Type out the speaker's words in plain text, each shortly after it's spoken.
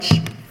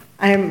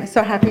I'm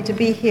so happy to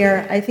be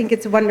here. I think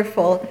it's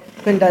wonderful,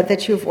 Gunda,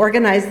 that you've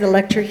organized the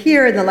lecture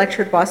here and the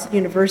lecture at Boston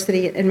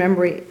University in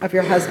memory of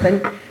your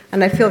husband.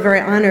 And I feel very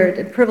honored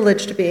and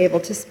privileged to be able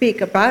to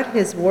speak about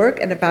his work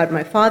and about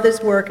my father's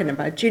work and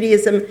about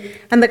Judaism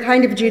and the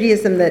kind of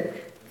Judaism that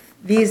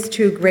these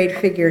two great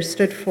figures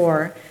stood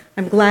for.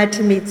 I'm glad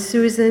to meet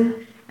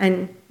Susan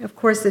and, of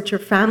course, that your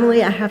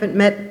family. I haven't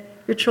met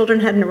your children,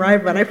 hadn't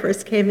arrived when I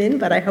first came in,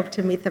 but I hope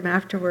to meet them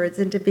afterwards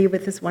and to be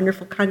with this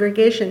wonderful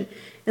congregation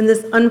in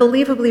this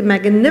unbelievably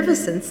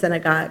magnificent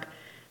synagogue.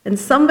 And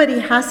somebody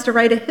has to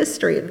write a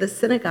history of this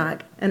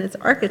synagogue and its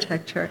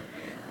architecture.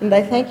 And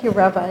I thank you,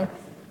 Rabbi.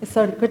 It's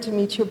so good to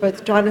meet you,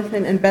 both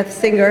Jonathan and Beth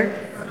Singer,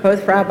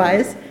 both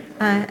rabbis.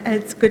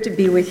 It's good to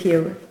be with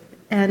you.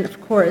 And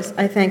of course,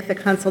 I thank the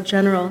Consul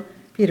General,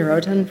 Peter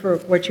Oden, for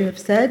what you have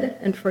said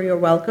and for your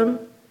welcome.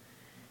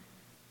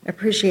 I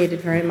appreciate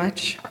it very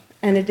much.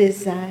 And it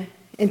is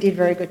indeed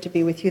very good to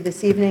be with you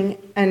this evening.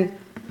 And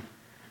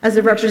as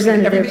a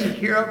representative... Everything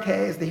here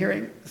okay? Is the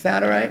hearing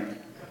sound all right?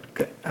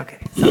 Good, okay.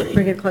 Sorry.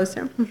 Bring it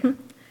closer. Mm-hmm.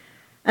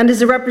 And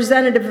as a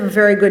representative of a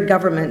very good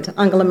government,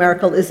 Angela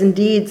Merkel is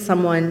indeed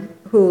someone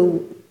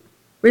who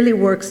really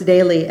works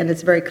daily, and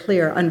it's very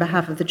clear, on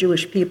behalf of the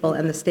Jewish people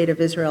and the State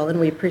of Israel, and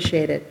we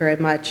appreciate it very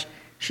much.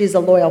 She's a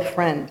loyal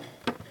friend.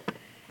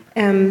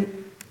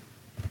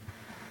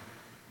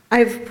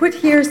 I've put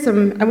here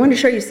I want to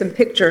show you some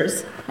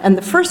pictures, and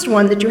the first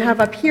one that you have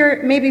up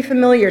here may be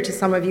familiar to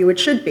some of you, it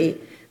should be.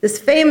 This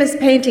famous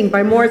painting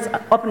by Moritz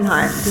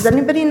Oppenheim. Does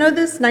anybody know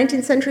this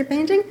 19th century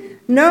painting?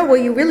 No? Well,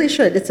 you really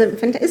should.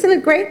 Isn't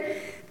it great?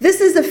 This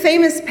is a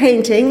famous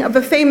painting of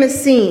a famous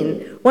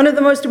scene, one of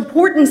the most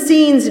important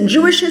scenes in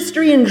Jewish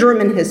history and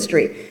German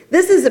history.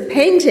 This is a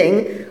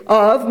painting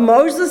of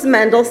Moses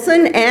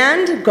Mendelssohn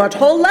and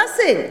Gotthold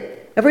Lessing.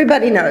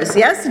 Everybody knows,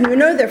 yes? And you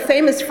know their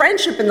famous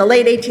friendship in the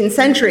late 18th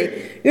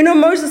century. You know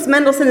Moses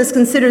Mendelssohn is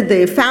considered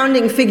the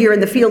founding figure in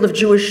the field of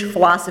Jewish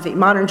philosophy,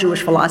 modern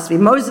Jewish philosophy.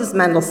 Moses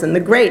Mendelssohn, the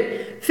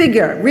great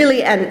figure,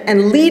 really,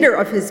 and leader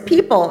of his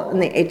people in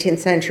the 18th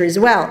century as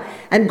well.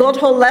 And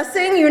Gotthold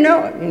Lessing, you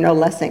know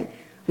Lessing.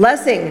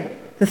 Lessing,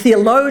 the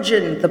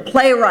theologian, the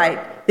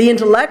playwright, the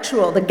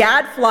intellectual, the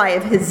gadfly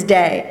of his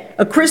day,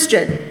 a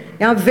Christian,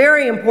 a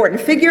very important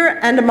figure,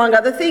 and among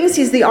other things,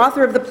 he's the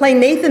author of the play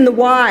Nathan the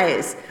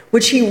Wise,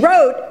 which he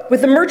wrote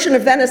with the Merchant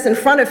of Venice in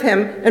front of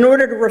him in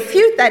order to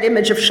refute that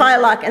image of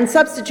Shylock and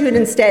substitute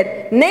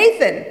instead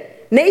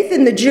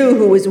Nathan the Jew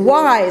who was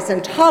wise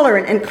and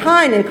tolerant and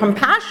kind and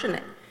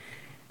compassionate.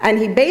 And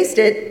he based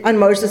it on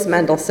Moses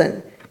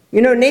Mendelssohn.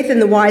 You know, Nathan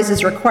the Wise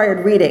is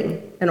required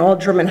reading in all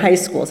German high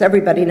schools.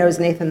 Everybody knows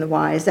Nathan the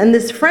Wise. And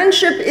this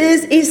friendship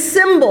is a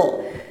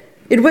symbol.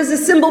 It was a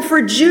symbol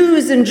for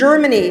Jews in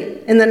Germany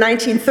in the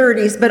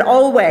 1930s, but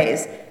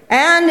always.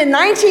 And in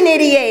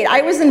 1988,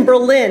 I was in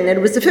Berlin. It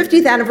was the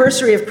 50th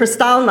anniversary of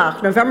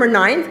Kristallnacht, November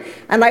 9th,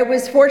 and I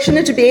was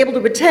fortunate to be able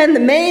to attend the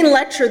main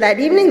lecture that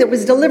evening that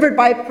was delivered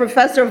by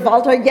Professor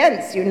Walter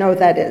Jens. You know who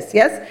that is,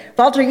 yes?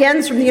 Walter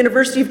Jens from the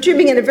University of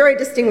Tübingen, a very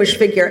distinguished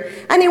figure.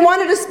 And he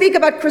wanted to speak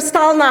about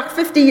Kristallnacht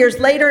 50 years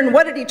later, and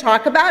what did he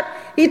talk about?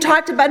 He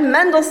talked about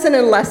Mendelssohn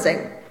and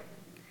Lessing.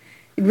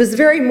 It was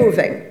very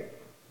moving.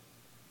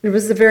 It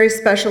was a very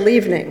special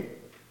evening.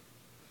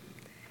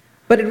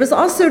 But it was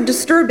also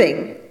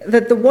disturbing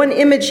that the one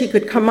image he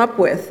could come up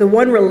with, the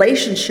one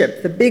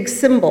relationship, the big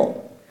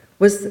symbol,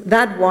 was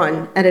that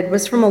one, and it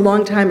was from a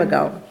long time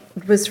ago.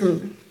 It was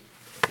from,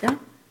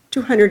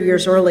 200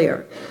 years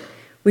earlier.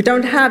 We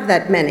don't have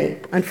that many,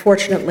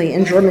 unfortunately,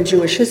 in German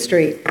Jewish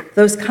history,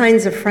 those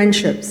kinds of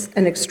friendships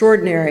and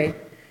extraordinary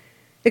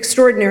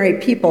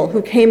people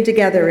who came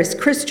together as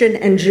Christian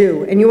and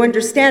Jew. And you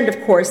understand,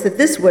 of course, that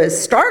this was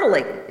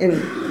startling in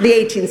the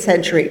 18th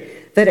century,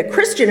 that a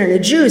Christian and a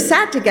Jew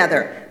sat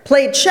together,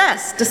 played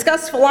chess,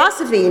 discussed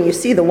philosophy, and you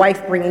see the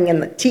wife bringing in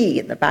the tea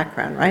in the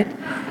background, right?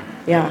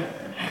 Yeah.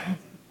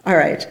 All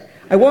right.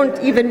 I won't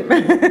go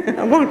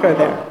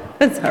there.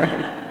 That's all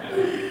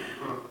right.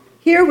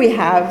 Here we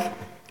have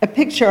a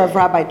picture of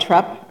Rabbi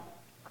Trupp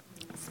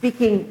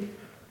speaking,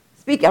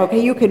 okay,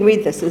 you can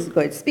read this, this is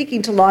good,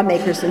 speaking to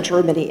lawmakers in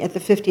Germany at the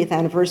 50th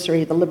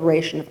anniversary of the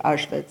liberation of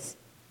Auschwitz.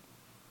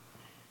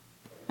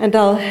 And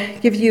I'll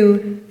give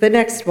you the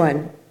next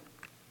one.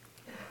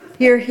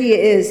 Here he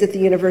is at the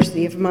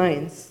University of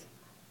Mainz.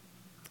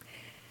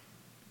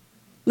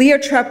 Leo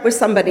Trupp was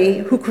somebody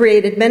who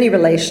created many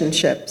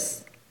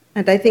relationships,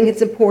 and I think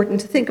it's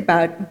important to think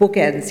about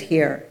bookends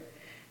here.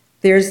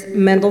 There's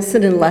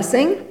Mendelssohn and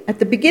Lessing at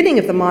the beginning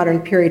of the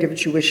modern period of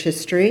Jewish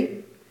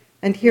history,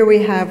 and here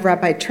we have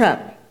Rabbi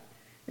Trupp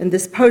in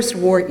this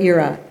post-war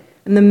era,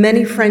 and the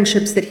many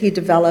friendships that he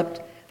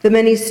developed, the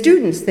many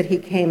students that he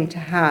came to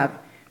have,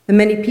 the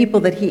many people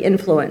that he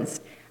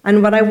influenced.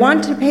 And what I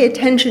want to pay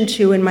attention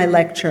to in my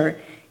lecture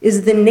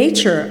is the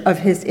nature of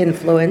his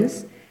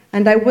influence,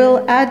 and I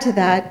will add to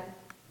that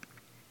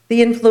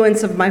the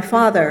influence of my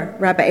father,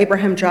 Rabbi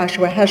Abraham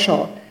Joshua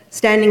Heschel,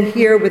 standing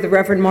here with the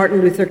Reverend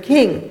Martin Luther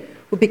King,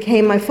 who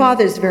became my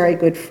father's very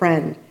good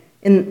friend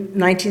in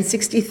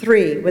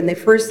 1963 when they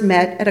first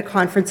met at a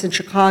conference in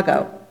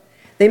Chicago.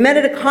 They met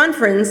at a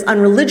conference on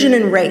religion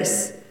and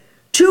race.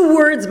 Two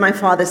words, my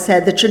father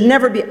said, that should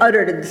never be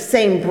uttered in the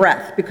same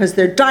breath because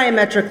they're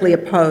diametrically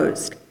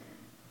opposed.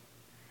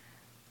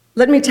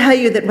 Let me tell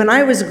you that when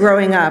I was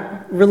growing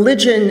up,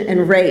 religion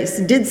and race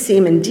did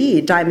seem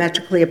indeed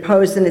diametrically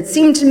opposed, and it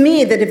seemed to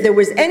me that if there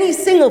was any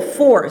single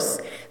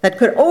force that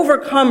could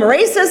overcome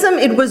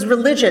racism, it was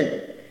religion.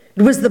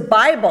 It was the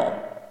Bible.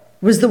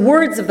 It was the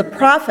words of the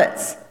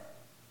prophets.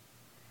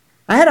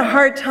 I had a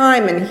hard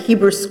time in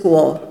Hebrew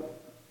school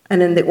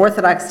and in the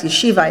Orthodox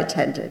yeshiva I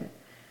attended.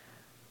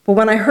 But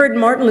when I heard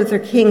Martin Luther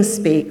King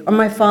speak, or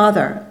my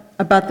father,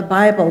 about the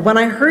Bible, when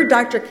I heard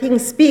Dr. King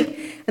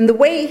speak and the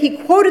way he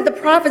quoted the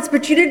prophets,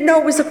 but you didn't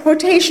know it was a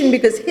quotation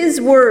because his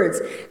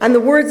words and the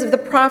words of the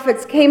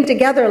prophets came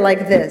together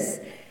like this.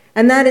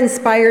 And that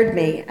inspired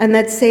me, and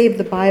that saved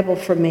the Bible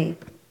for me.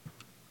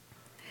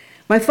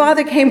 My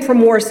father came from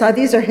Warsaw.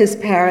 These are his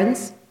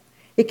parents.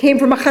 He came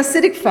from a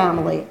Hasidic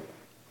family.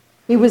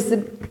 He was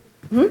the...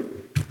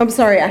 I'm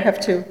sorry, I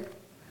have to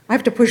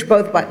push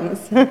both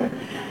buttons.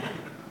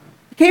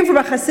 He came from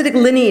a Hasidic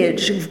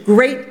lineage of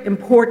great,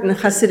 important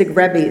Hasidic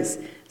rebbes,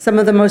 some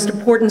of the most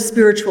important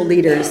spiritual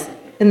leaders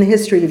in the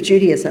history of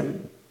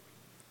Judaism.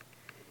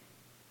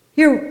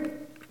 Here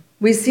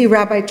we see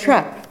Rabbi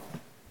Trepp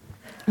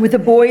with the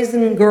boys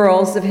and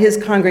girls of his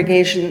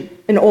congregation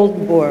in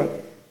Oldenburg,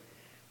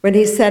 when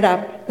he set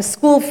up a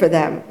school for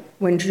them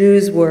when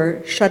Jews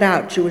were shut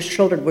out, Jewish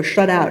children were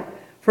shut out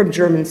from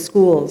German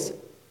schools.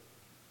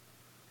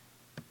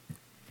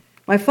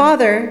 My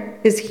father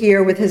is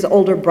here with his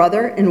older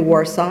brother in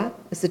Warsaw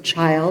as a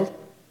child.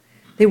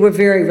 They were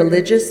very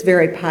religious,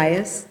 very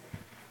pious.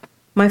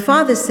 My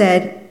father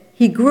said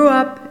he grew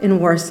up in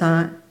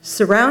Warsaw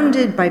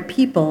surrounded by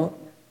people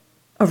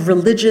of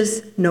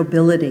religious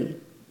nobility.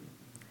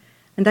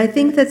 And I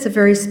think that's a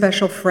very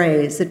special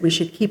phrase that we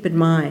should keep in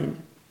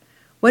mind.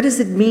 What does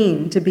it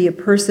mean to be a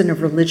person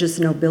of religious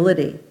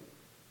nobility?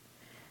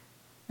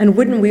 And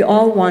wouldn't we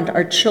all want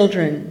our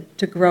children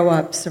to grow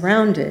up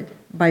surrounded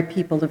by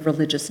people of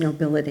religious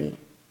nobility?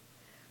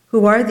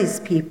 Who are these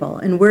people,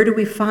 and where do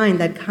we find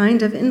that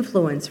kind of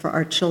influence for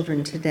our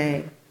children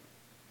today?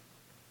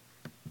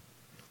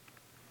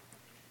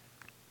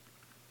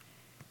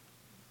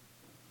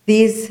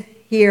 These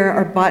here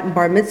are bat and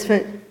bar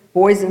mitzvah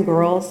boys and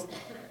girls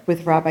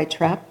with Rabbi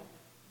Trepp.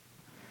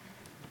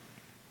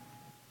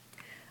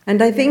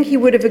 And I think he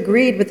would have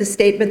agreed with the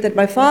statement that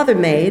my father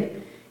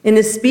made in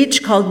his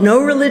speech called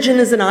 "No Religion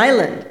is an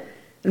Island,"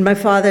 and my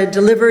father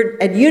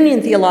delivered at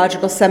Union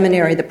Theological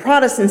Seminary, the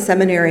Protestant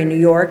seminary in New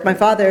York. My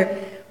father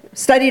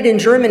studied in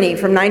Germany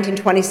from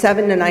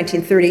 1927 to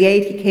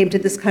 1938. He came to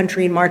this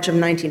country in March of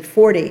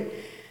 1940.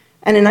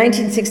 And in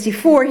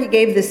 1964, he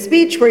gave this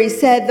speech where he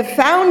said, "The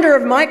founder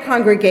of my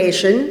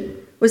congregation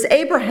was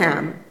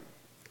Abraham.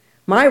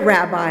 My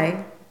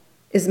rabbi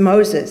is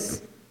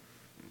Moses."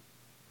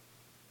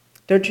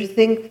 Don't you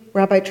think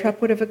Rabbi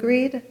Trepp would have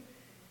agreed?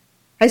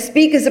 I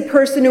speak as a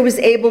person who was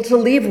able to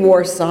leave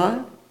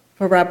Warsaw.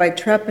 For Rabbi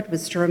Trepp, it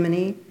was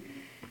Germany.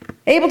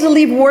 Able to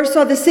leave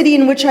Warsaw, the city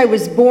in which I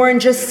was born,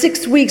 just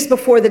 6 weeks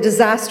before the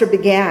disaster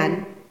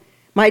began.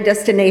 My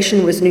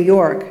destination was New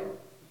York.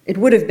 It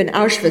would have been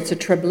Auschwitz or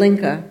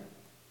Treblinka.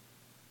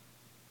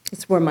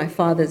 It's where my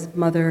father's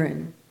mother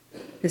and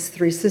his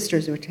 3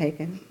 sisters were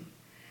taken.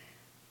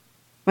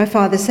 My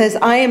father says,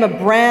 "I am a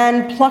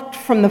brand plucked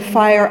from the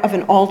fire of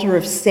an altar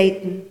of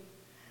Satan,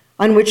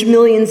 on which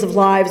millions of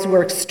lives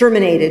were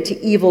exterminated to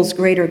evil's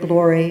greater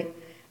glory,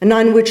 and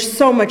on which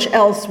so much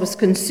else was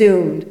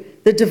consumed,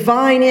 the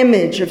divine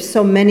image of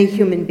so many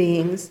human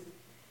beings,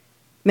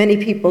 many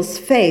people's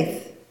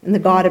faith in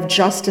the God of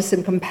justice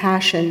and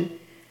compassion,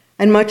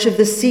 and much of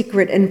the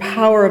secret and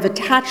power of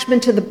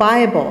attachment to the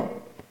Bible,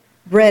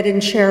 bred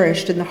and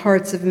cherished in the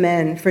hearts of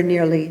men for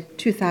nearly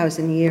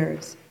 2,000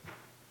 years.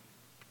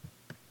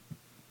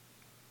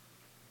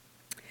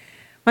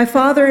 My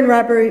father and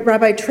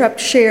Rabbi Trepp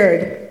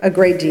shared a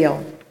great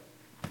deal.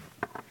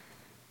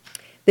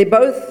 They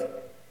both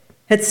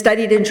had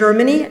studied in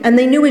Germany, and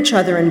they knew each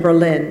other in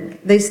Berlin.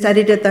 They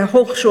studied at the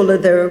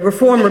Hochschule, the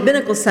Reform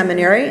Rabbinical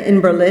Seminary in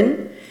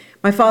Berlin.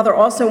 My father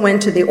also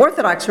went to the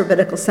Orthodox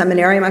Rabbinical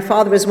Seminary. My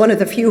father was one of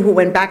the few who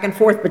went back and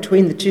forth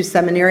between the 2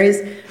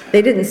 seminaries.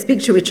 They didn't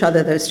speak to each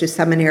other, those 2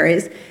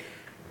 seminaries.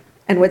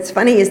 And what's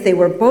funny is they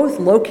were both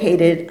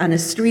located on a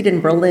street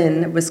in Berlin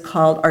that was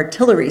called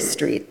Artillery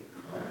Street.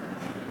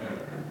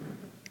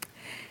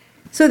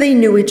 So they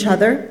knew each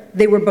other.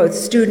 They were both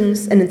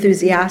students and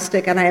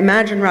enthusiastic, and I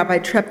imagine Rabbi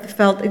Trepp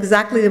felt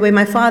exactly the way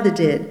my father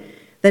did,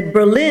 that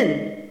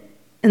Berlin,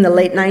 in the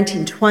late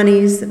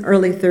 1920s and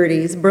early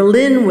 30s,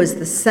 Berlin was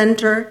the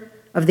center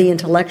of the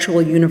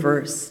intellectual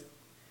universe.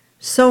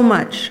 So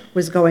much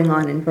was going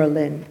on in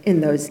Berlin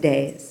in those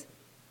days.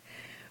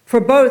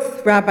 For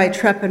both Rabbi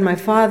Trepp and my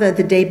father,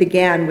 the day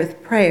began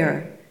with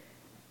prayer.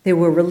 They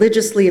were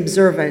religiously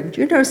observant.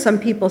 You know, some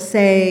people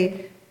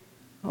say,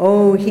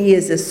 "Oh, he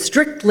is a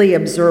strictly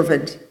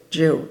observant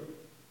Jew."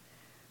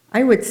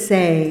 I would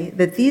say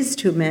that these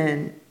 2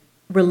 men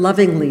were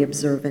lovingly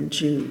observant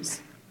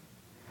Jews.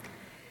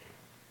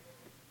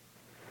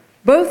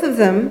 Both of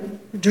them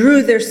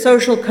drew their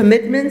social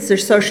commitments, their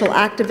social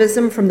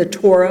activism from the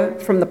Torah,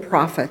 from the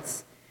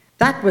prophets.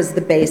 That was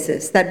the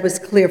basis. That was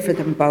clear for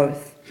them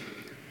both.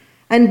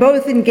 And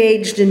both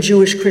engaged in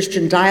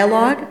Jewish-Christian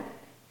dialogue.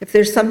 If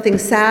there's something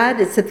sad,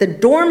 it's that the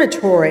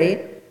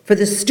dormitory for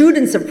the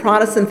students of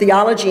Protestant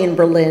theology in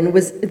Berlin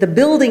was the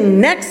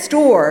building next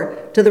door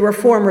to the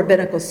Reform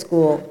Rabbinical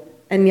School,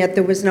 and yet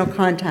there was no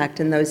contact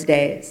in those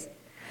days.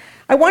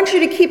 I want you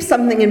to keep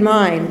something in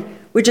mind,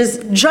 which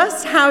is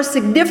just how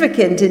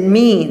significant it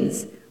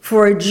means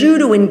for a Jew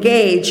to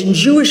engage in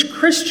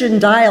Jewish-Christian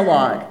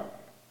dialogue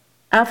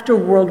after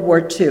World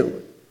War II.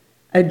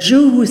 A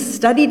Jew who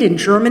studied in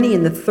Germany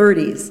in the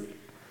 30s.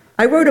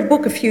 I wrote a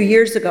book a few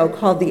years ago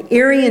called The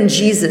Aryan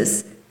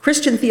Jesus,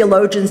 Christian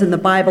Theologians in the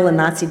Bible in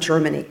Nazi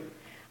Germany.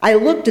 I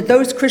looked at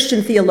those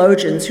Christian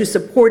theologians who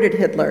supported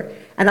Hitler,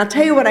 and I'll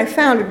tell you what I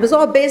found. It was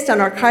all based on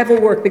archival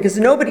work because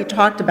nobody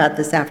talked about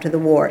this after the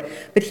war.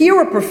 But here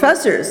were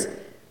professors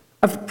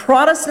of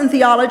Protestant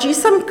theology,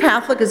 some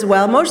Catholic as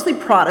well, mostly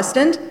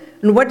Protestant,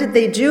 and what did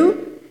they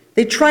do?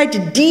 They tried to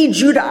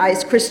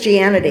de-Judaize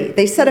Christianity.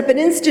 They set up an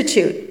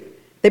institute.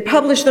 They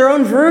published their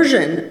own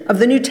version of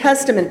the New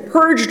Testament,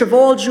 purged of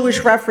all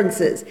Jewish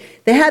references.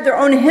 They had their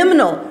own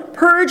hymnal,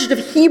 purged of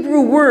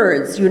Hebrew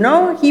words,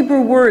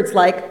 Hebrew words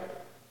like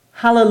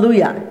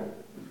hallelujah.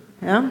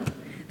 Yeah?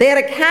 They had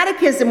a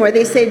catechism where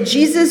they said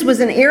Jesus was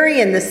an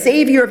Aryan, the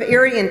savior of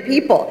Aryan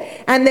people,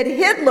 and that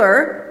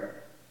Hitler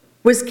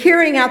was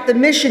carrying out the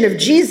mission of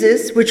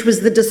Jesus, which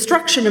was the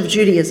destruction of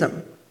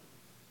Judaism.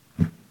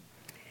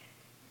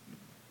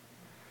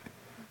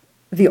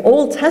 The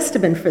Old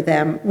Testament for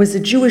them was a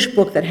Jewish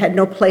book that had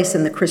no place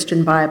in the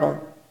Christian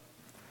Bible.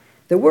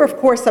 There were, of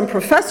course, some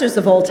professors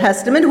of Old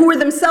Testament who were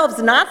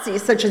themselves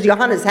Nazis, such as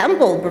Johannes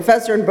Hempel,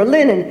 professor in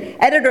Berlin and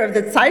editor of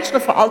the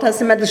Zeitschrift für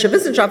Alttestamentliche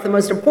Wissenschaft, the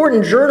most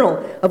important journal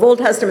of Old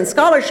Testament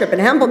scholarship.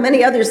 And Hempel,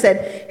 many others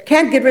said, you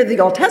can't get rid of the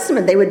Old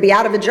Testament, they would be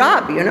out of a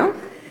job,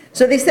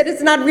 So they said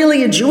it's not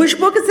really a Jewish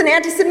book, it's an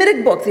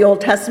anti-Semitic book, the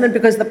Old Testament,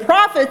 because the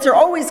prophets are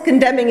always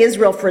condemning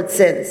Israel for its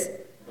sins.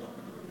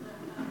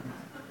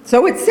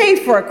 So it's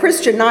safe for a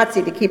Christian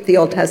Nazi to keep the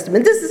Old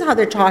Testament. This is how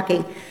they're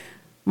talking.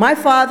 My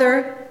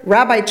father,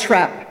 Rabbi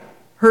Trepp,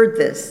 heard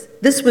this.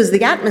 This was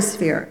the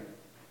atmosphere.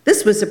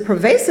 This was a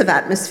pervasive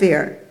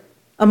atmosphere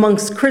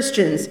amongst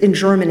Christians in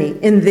Germany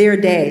in their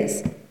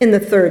days, in the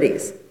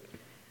 30s.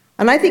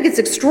 And I think it's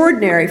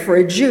extraordinary for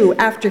a Jew,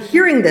 after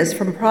hearing this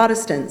from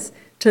Protestants,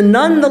 to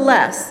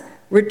nonetheless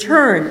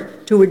return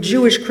to a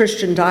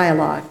Jewish-Christian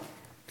dialogue.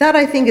 That,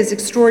 I think, is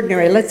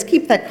extraordinary. Let's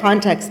keep that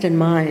context in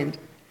mind.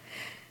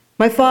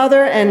 My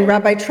father and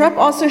Rabbi Trepp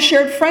also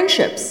shared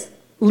friendships.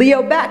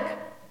 Leo Beck,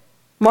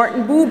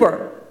 Martin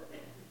Buber,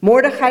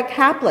 Mordechai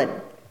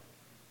Kaplan.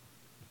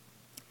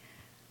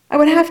 I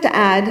would have to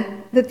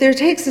add that there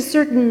takes a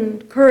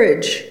certain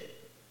courage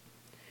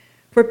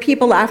for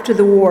people after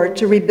the war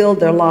to rebuild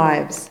their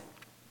lives.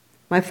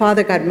 My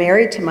father got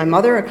married to my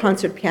mother, a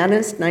concert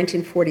pianist,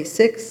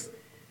 1946.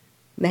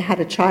 They had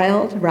a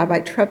child. Rabbi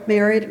Trepp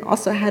married and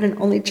also had an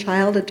only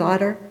child, a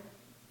daughter.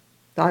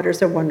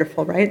 Daughters are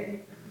wonderful,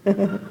 right?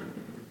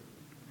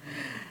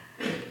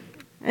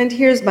 And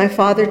here's my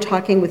father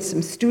talking with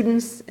some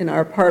students in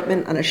our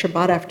apartment on a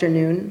Shabbat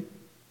afternoon.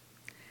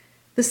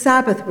 The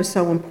Sabbath was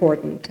so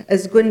important.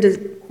 As Gunda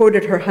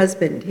quoted her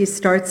husband, he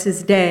starts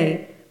his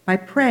day by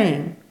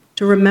praying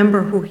to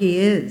remember who he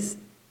is,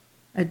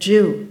 a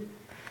Jew.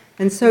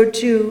 And so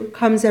too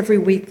comes every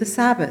week the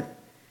Sabbath,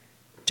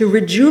 to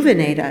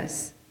rejuvenate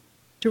us,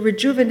 to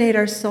rejuvenate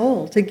our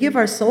soul, to give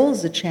our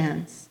souls a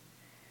chance.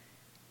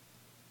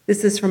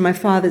 This is from my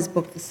father's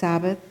book, The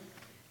Sabbath.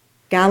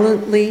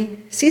 Gallantly,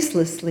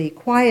 ceaselessly,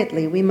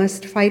 quietly, we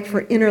must fight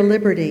for inner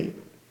liberty.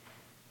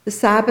 The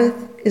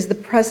Sabbath is the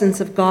presence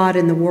of God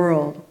in the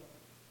world,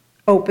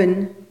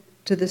 open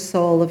to the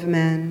soul of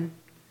man.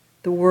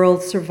 The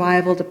world's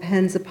survival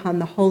depends upon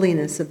the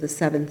holiness of the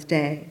seventh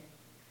day.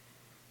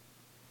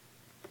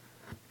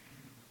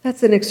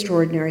 That's an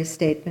extraordinary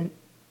statement.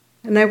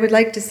 And I would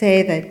like to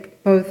say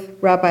that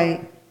both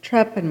Rabbi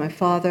Trepp and my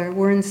father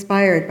were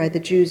inspired by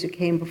the Jews who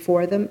came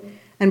before them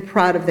and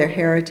proud of their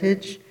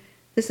heritage.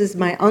 This is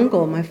my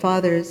uncle, my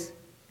father's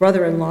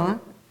brother-in-law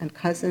and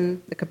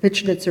cousin, the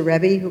Kapitschnitzer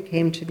Rebbe, who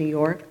came to New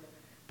York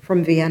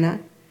from Vienna.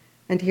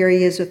 And here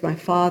he is with my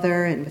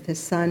father and with his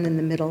son in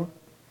the middle.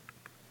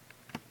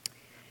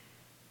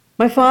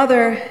 My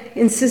father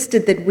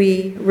insisted that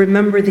we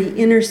remember the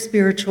inner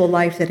spiritual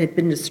life that had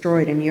been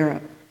destroyed in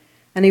Europe.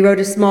 And he wrote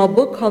a small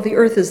book called The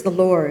Earth is the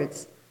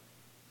Lord's.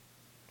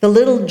 The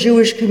little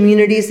Jewish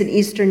communities in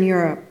Eastern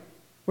Europe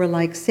were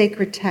like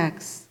sacred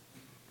texts,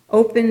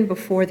 open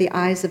before the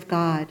eyes of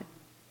God.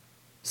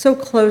 So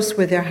close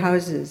were their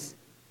houses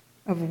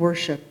of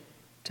worship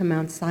to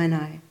Mount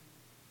Sinai.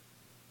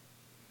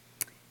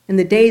 In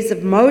the days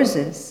of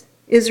Moses,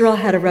 Israel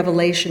had a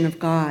revelation of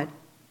God.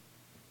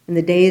 In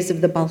the days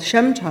of the Baal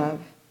Shem Tov,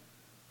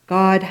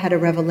 God had a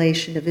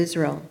revelation of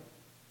Israel.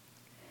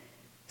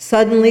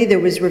 Suddenly there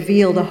was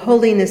revealed a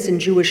holiness in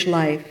Jewish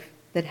life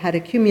that had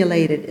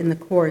accumulated in the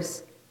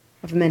course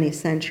of many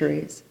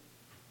centuries.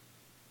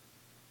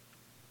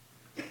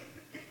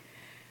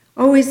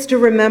 always to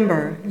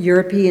remember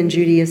European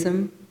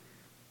Judaism,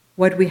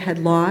 what we had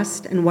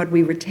lost and what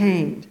we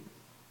retained.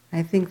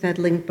 I think that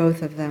linked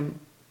both of them.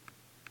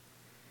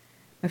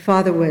 My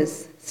father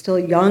was still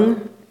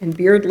young and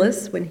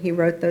beardless when he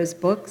wrote those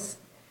books.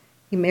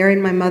 He married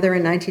my mother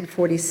in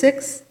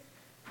 1946,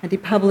 and he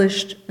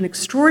published an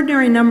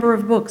extraordinary number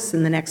of books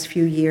in the next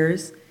few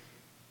years.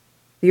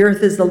 The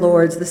Earth is the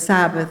Lord's, The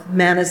Sabbath,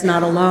 Man is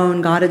Not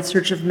Alone, God in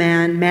Search of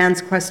Man,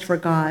 Man's Quest for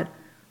God,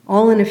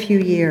 all in a few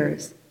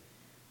years.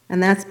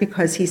 And that's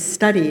because he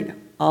studied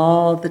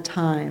all the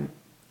time.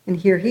 And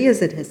here he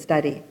is at his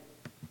study.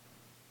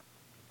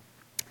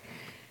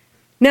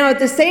 Now, at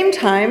the same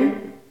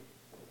time,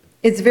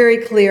 it's very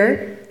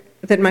clear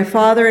that my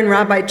father and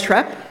Rabbi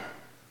Trepp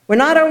were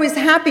not always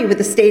happy with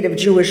the state of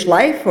Jewish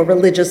life or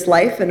religious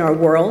life in our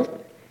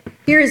world.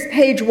 Here is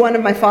page 1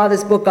 of my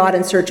father's book, God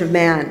in Search of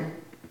Man.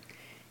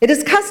 It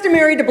is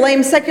customary to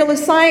blame secular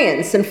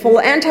science and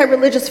full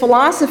anti-religious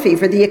philosophy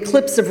for the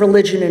eclipse of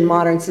religion in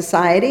modern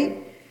society.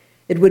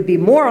 It would be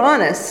more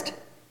honest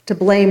to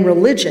blame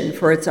religion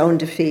for its own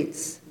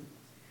defeats.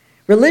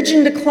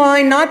 Religion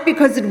declined not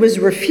because it was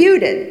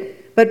refuted,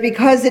 but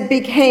because it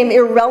became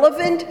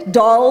irrelevant,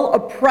 dull,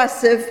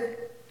 oppressive,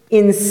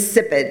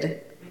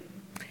 insipid.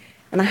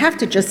 And I have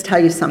to just tell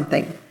you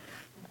something.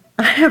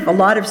 I have a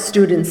lot of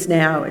students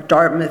now at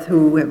Dartmouth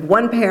who have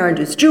one parent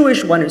who's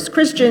Jewish, one who's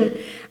Christian,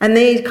 and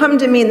they come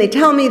to me and they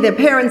tell me their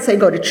parents say,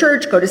 go to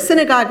church, go to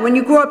synagogue. When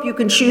you grow up, you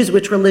can choose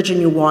which religion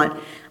you want.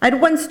 I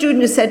had one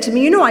student who said to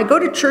me, I go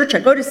to church, I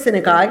go to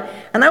synagogue,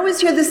 and I always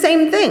hear the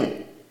same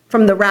thing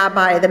from the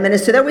rabbi, the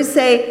minister. They always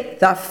say,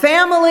 the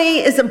family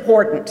is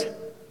important.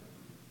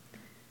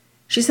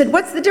 She said,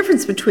 what's the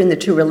difference between the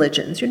two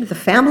religions? The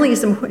family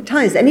is important.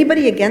 Is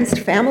anybody against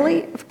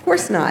family? Of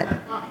course not.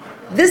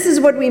 This is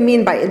what we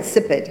mean by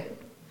insipid.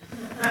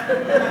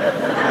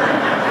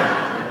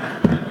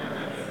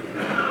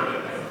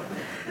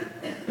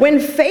 When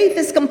faith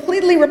is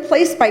completely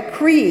replaced by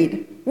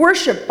creed,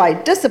 worship by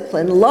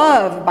discipline,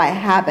 love by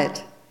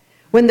habit,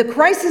 when the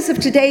crisis of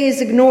today is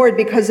ignored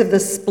because of the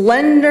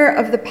splendor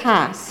of the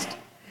past,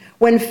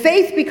 when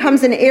faith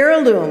becomes an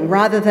heirloom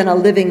rather than a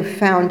living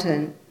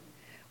fountain,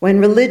 when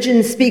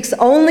religion speaks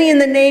only in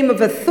the name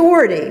of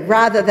authority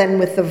rather than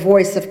with the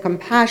voice of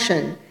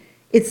compassion,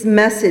 its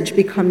message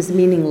becomes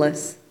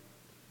meaningless.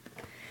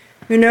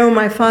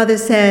 My father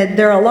said,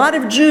 there are a lot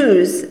of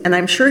Jews, and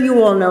I'm sure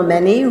you all know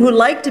many, who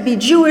like to be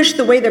Jewish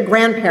the way their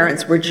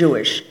grandparents were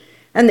Jewish.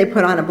 And they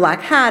put on a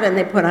black hat, and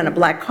they put on a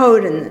black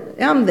coat,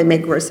 and they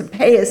make rosh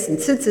payas and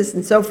tzitzis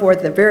and so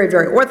forth. They're very,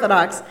 very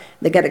Orthodox.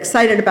 They get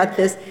excited about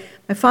this.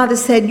 My father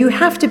said, you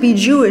have to be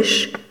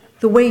Jewish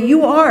the way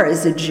you are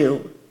as a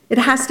Jew. It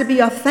has to be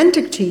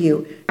authentic to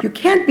you. You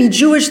can't be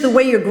Jewish the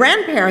way your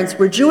grandparents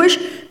were Jewish,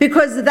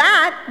 because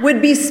that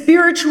would be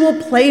spiritual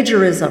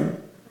plagiarism.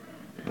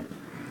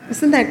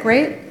 Isn't that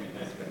great?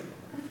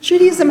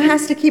 Judaism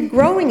has to keep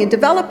growing and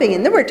developing.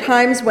 And there were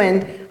times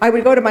when I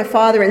would go to my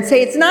father and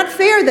say, it's not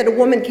fair that a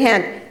woman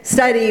can't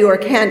study or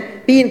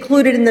can't be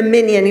included in the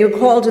minyan. He would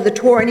call to the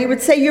Torah, and he would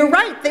say, you're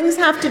right, things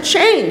have to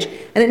change.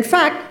 And in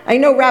fact, I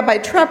know Rabbi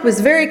Trepp was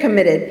very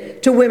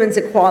committed to women's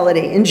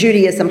equality in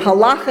Judaism,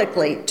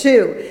 halachically,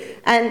 too.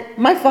 And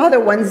my father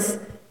once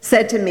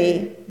said to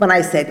me, when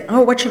I said,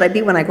 what should I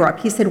be when I grow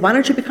up? He said, why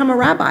don't you become a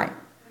rabbi?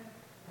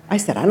 I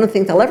said, I don't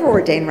think they'll ever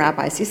ordain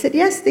rabbis. He said,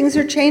 yes, things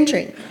are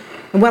changing.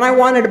 And when I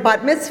wanted a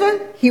bat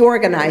mitzvah, he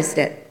organized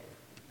it.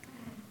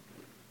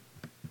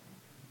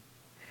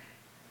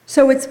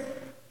 So it's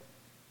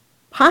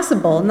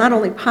possible, not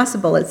only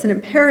possible, it's an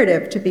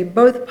imperative to be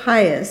both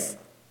pious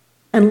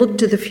and look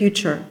to the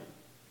future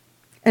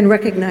and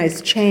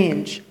recognize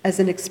change as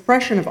an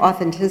expression of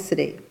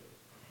authenticity.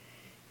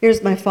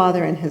 Here's my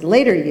father in his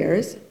later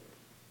years.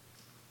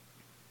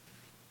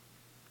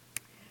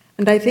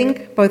 And I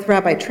think both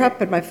Rabbi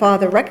Trepp and my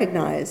father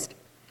recognized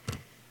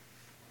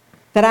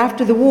that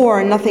after the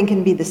war, nothing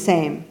can be the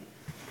same.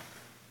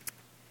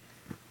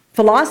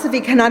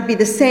 Philosophy cannot be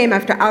the same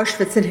after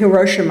Auschwitz and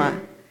Hiroshima.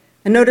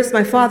 And notice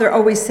my father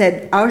always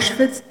said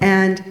Auschwitz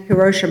and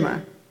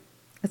Hiroshima.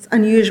 That's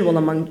unusual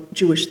among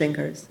Jewish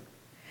thinkers.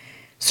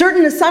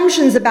 Certain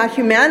assumptions about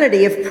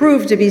humanity have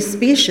proved to be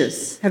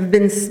specious, have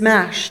been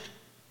smashed.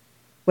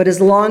 What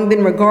has long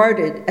been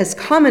regarded as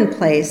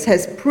commonplace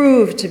has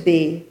proved to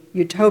be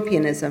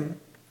utopianism.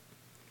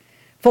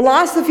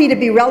 Philosophy, to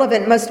be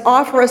relevant, must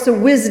offer us a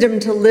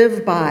wisdom to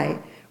live by,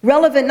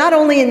 relevant not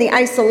only in the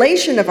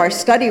isolation of our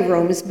study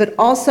rooms, but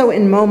also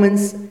in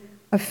moments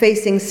of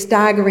facing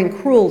staggering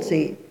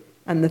cruelty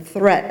and the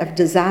threat of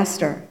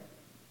disaster.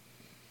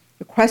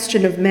 The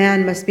question of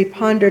man must be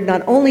pondered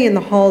not only in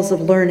the halls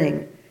of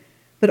learning,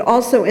 but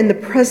also in the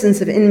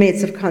presence of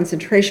inmates of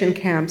concentration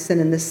camps and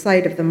in the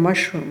sight of the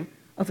mushroom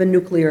of a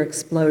nuclear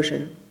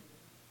explosion.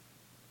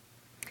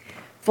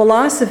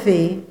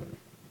 Philosophy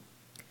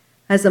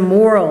has a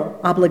moral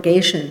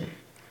obligation,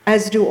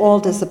 as do all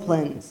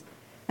disciplines.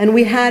 And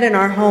we had in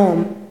our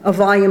home a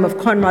volume of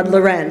Konrad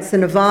Lorenz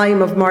and a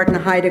volume of Martin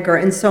Heidegger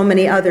and so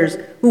many others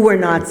who were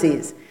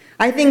Nazis.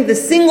 I think the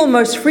single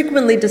most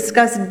frequently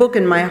discussed book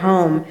in my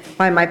home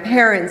by my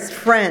parents'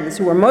 friends,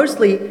 who were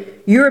mostly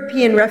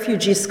European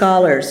refugee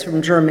scholars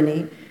from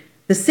Germany,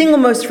 the single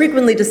most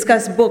frequently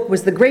discussed book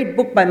was the great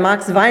book by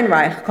Max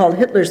Weinreich called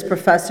Hitler's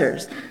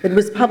Professors, that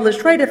was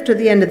published right after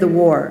the end of the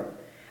war.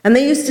 And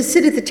they used to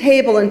sit at the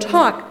table and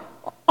talk.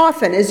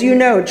 Often, as you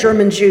know,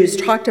 German Jews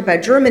talked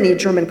about Germany,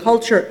 German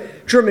culture,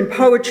 German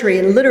poetry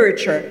and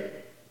literature.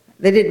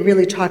 They didn't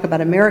really talk about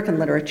American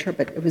literature,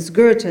 but it was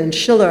Goethe and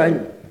Schiller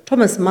and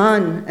Thomas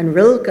Mann and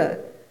Rilke.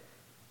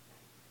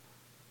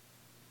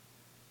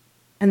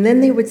 And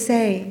then they would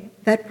say,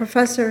 that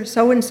professor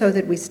so-and-so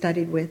that we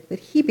studied with, that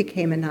he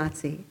became a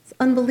Nazi. It's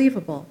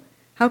unbelievable.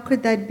 How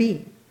could that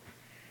be?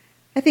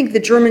 I think the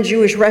German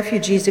Jewish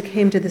refugees who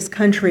came to this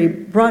country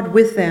brought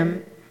with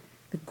them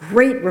the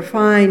great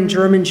refined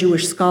German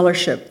Jewish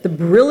scholarship, the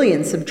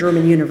brilliance of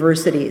German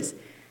universities,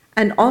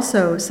 and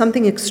also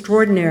something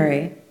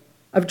extraordinary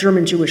of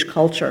German Jewish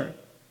culture.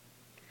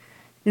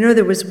 You know,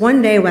 there was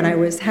one day when I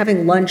was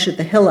having lunch at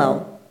the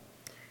Hillel,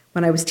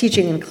 when I was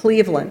teaching in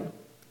Cleveland,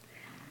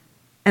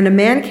 and a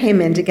man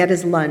came in to get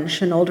his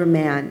lunch, an older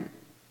man,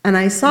 and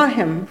I saw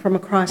him from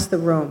across the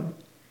room,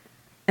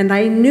 and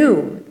I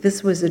knew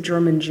this was a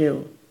German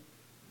Jew.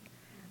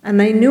 And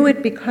I knew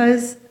it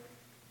because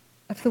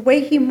of the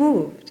way he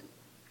moved,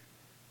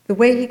 the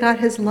way he got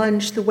his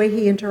lunch, the way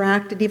he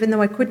interacted, even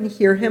though I couldn't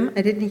hear him,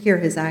 I didn't hear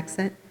his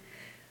accent.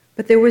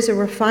 But there was a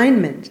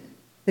refinement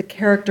that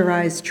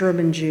characterized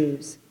German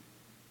Jews,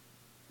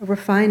 a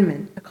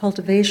refinement, a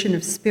cultivation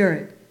of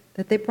spirit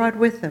that they brought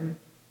with them.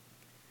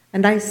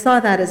 And I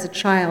saw that as a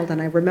child,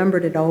 and I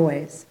remembered it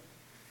always.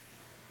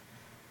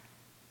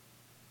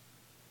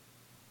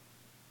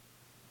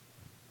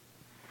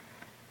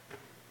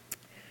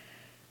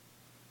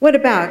 What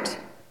about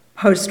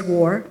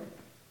post-war?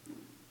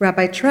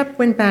 Rabbi Trepp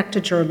went back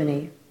to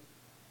Germany.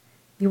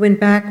 He went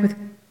back with,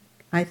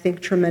 I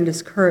think,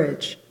 tremendous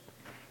courage.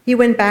 He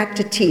went back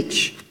to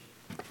teach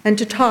and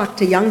to talk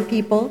to young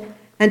people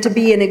and to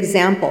be an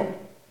example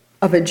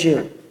of a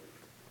Jew.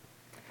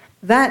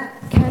 That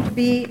can't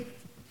be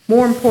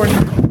more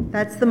important.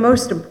 That's the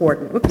most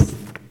important. Whoops.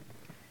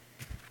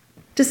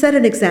 To set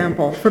an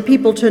example for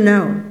people to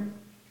know.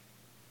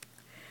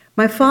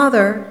 My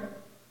father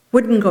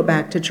wouldn't go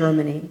back to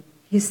Germany.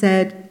 He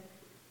said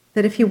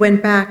that if he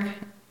went back,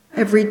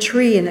 every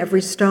tree and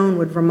every stone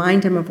would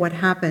remind him of what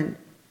happened,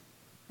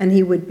 and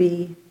he would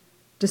be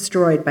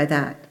destroyed by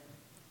that.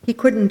 He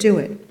couldn't do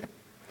it.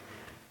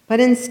 But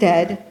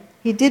instead,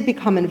 he did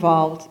become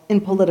involved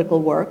in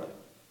political work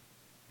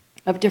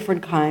of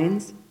different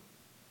kinds.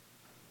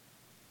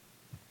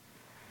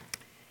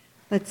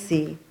 Let's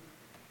see.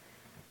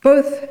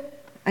 Both,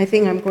 I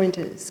think I'm going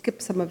to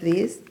skip some of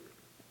these.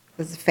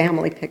 This is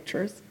family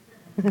pictures.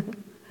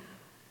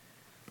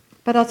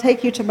 But I'll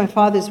take you to my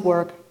father's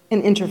work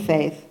in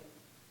interfaith.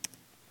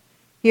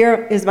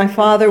 Here is my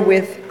father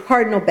with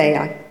Cardinal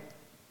Bea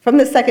from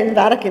the Second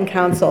Vatican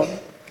Council.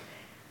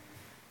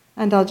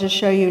 And I'll just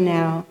show you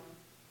now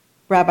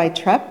Rabbi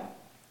Trepp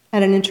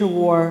at an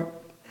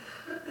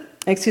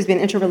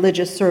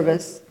interreligious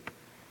service.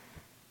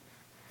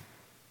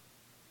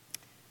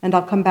 And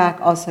I'll come back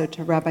also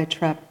to Rabbi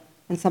Trepp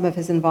and some of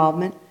his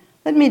involvement.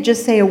 Let me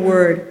just say a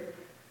word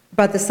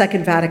about the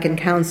Second Vatican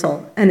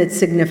Council and its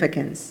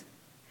significance.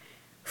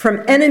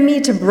 From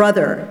Enemy to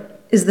Brother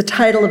is the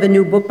title of a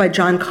new book by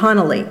John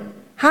Connolly.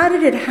 How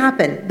did it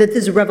happen that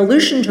this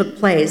revolution took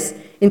place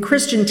in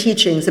Christian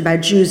teachings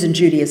about Jews and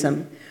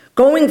Judaism,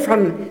 going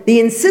from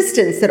the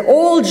insistence that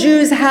all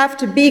Jews have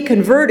to be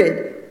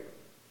converted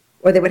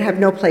or they would have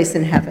no place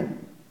in heaven,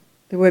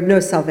 they would have no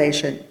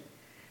salvation.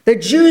 The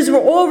Jews were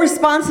all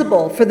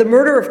responsible for the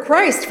murder of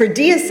Christ, for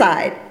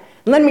deicide.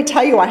 And let me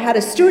tell you, I had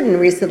a student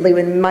recently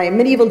in my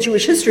medieval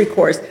Jewish history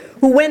course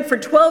who went for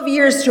 12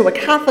 years to a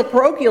Catholic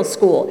parochial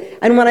school.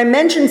 And when I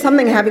mentioned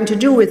something having to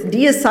do with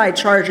deicide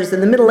charges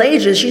in the Middle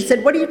Ages, she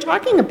said, "What are you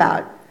talking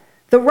about?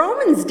 The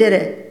Romans did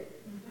it."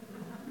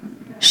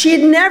 She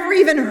had never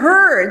even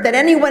heard that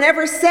anyone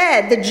ever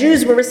said the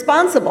Jews were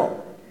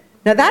responsible.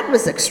 Now that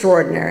was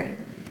extraordinary.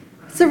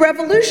 It's a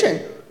revolution.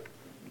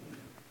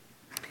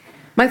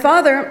 My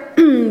father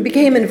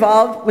became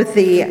involved with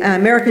the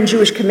American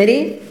Jewish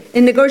Committee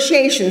in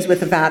negotiations with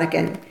the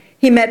Vatican.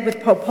 He met with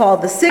Pope Paul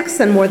VI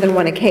on more than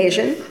one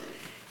occasion.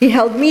 He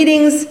held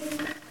meetings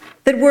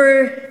that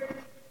were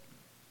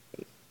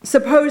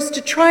supposed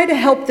to try to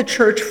help the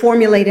church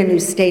formulate a new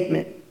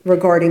statement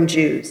regarding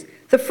Jews.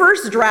 The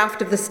first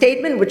draft of the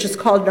statement, which is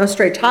called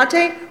Nostra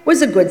Aetate,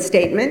 was a good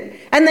statement,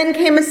 and then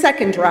came a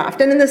second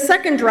draft. And in the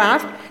second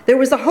draft, there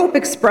was a hope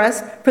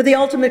expressed for the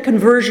ultimate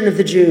conversion of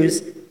the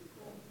Jews.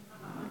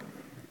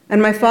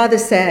 And my father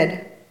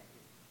said,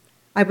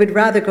 "I would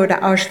rather go to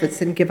Auschwitz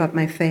than give up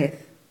my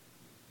faith."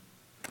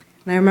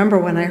 And I remember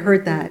when I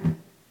heard that,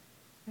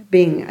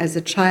 being, as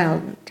a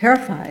child,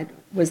 terrified.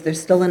 Was there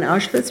still an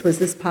Auschwitz? Was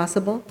this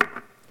possible?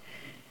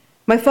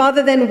 My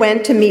father then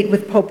went to meet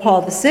with Pope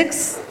Paul VI.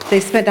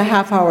 They spent a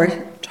half hour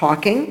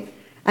talking.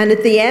 And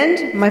at the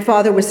end, my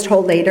father was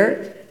told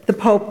later, the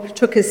Pope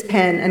took his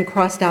pen and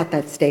crossed out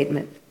that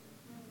statement.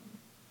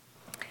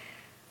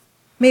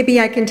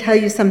 Maybe I can tell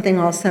you something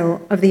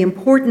also of the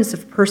importance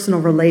of personal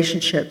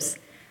relationships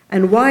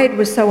and why it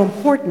was so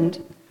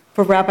important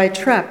for Rabbi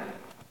Trepp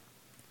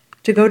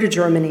to go to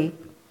Germany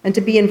and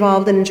to be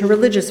involved in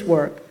interreligious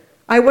work.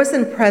 I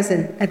wasn't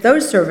present at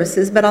those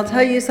services, but I'll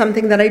tell you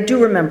something that I do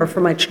remember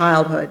from my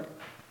childhood.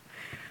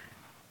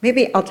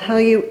 Maybe I'll tell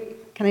you,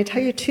 can I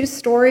tell you two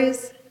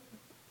stories?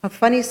 A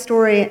funny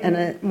story and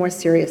a more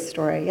serious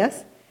story,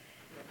 yes?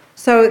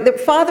 So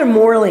Father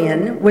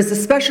Morlian was a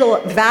special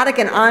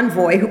Vatican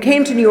envoy who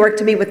came to New York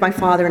to meet with my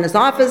father in his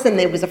office, and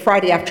it was a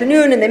Friday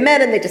afternoon, and they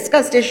met and they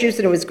discussed issues,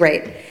 and it was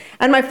great.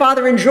 And my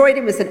father enjoyed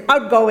him. He was an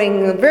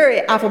outgoing, very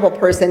affable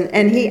person,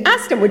 and he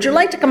asked him, would you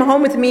like to come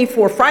home with me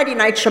for Friday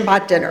night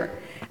Shabbat dinner?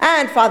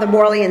 And Father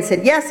Morlian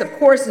said, yes, of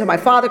course. So my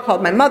father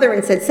called my mother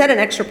and said, set an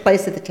extra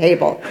place at the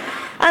table.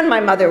 And my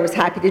mother was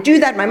happy to do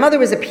that. My mother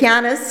was a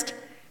pianist.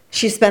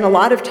 She spent a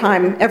lot of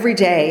time every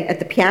day at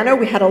the piano.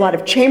 We had a lot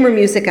of chamber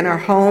music in our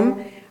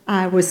home.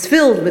 It was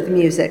filled with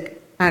music,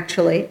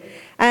 actually.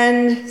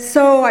 And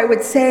so I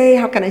would say,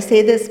 how can I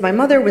say this? My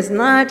mother was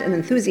not an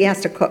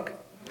enthusiastic cook.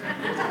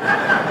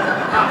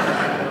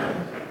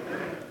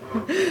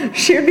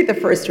 She would be the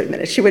first to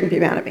admit it. She wouldn't be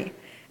mad at me.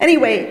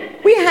 Anyway,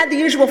 we had the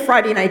usual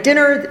Friday night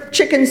dinner,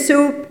 chicken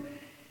soup,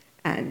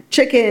 and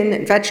chicken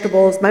and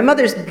vegetables. My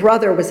mother's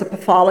brother was a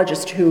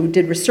pathologist who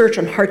did research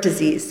on heart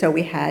disease, so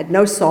we had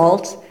no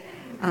salt.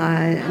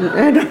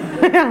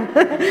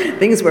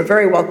 Things were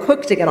very well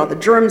cooked to get all the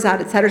germs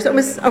out, etc. So it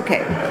was okay.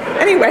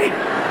 Anyway,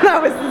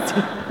 that was.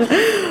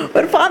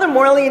 But Father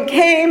Morlian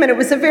came, and it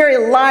was a very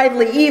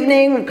lively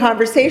evening,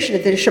 conversation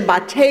at the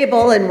Shabbat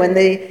table. And when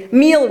the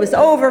meal was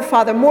over,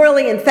 Father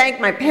Morlian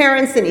thanked my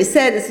parents, and he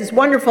said, "This is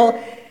wonderful,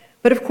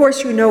 but of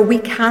course, you know, we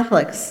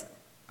Catholics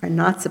are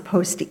not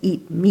supposed to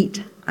eat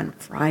meat on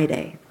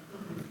Friday."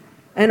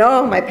 And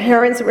oh, my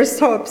parents were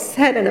so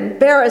upset and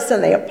embarrassed,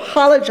 and they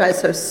apologized,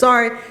 so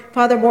sorry.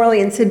 Father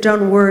Morlian said,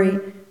 don't worry,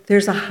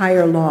 there's a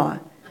higher law,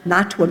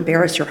 not to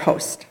embarrass your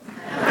host.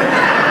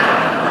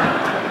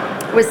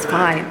 It was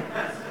fine.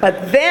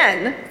 But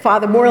then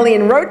Father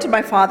Morlian wrote to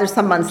my father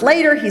some months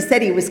later. He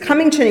said he was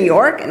coming to New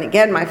York, and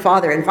again, my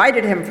father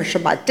invited him for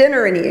Shabbat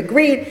dinner, and he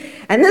agreed.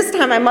 And this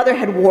time, my mother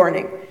had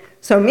warning.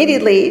 So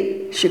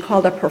immediately, she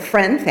called up her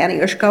friend, Fanny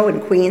Ushko,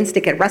 in Queens, to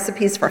get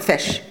recipes for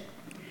fish.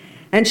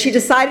 And she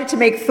decided to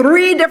make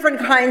 3 different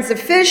kinds of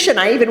fish, and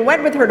I even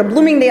went with her to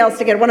Bloomingdale's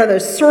to get one of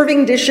those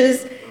serving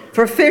dishes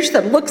for fish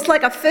that looks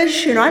like a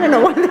fish. You know, I don't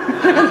know what.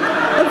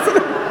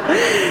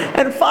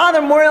 And Father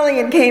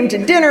Morlian came to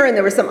dinner, and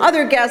there were some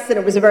other guests, and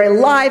it was a very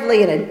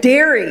lively and a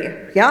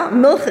dairy,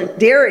 milk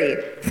dairy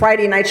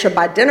Friday night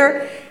Shabbat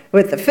dinner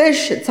with the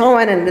fish and so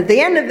on. And at the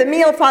end of the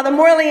meal, Father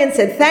Morlian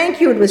said, thank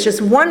you. It was just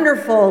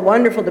wonderful,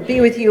 wonderful to be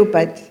with you,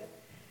 but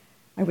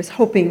I was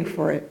hoping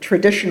for a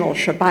traditional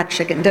Shabbat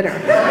chicken dinner.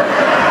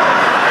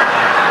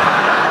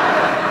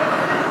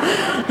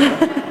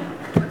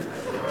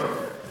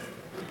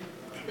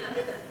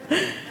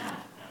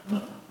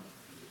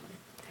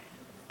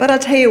 But I'll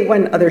tell you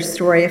one other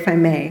story, if I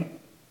may.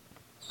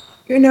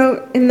 You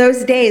know, in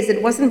those days,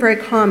 it wasn't very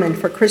common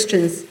for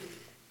Christians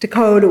to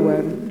go to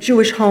a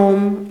Jewish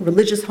home,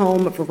 religious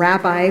home of a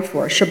rabbi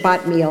for a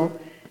Shabbat meal.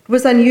 It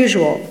was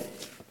unusual.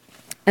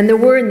 And there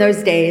were in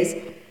those days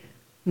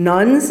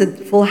nuns in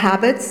full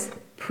habits,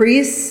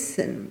 priests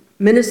and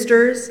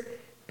ministers.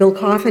 Bill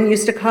Coffin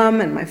used to come,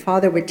 and my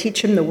father would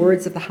teach him the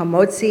words of the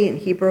Hamotzi in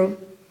Hebrew.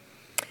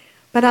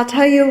 But I'll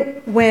tell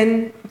you,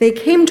 when they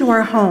came to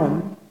our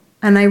home,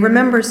 and I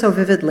remember so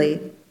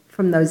vividly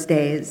from those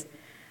days,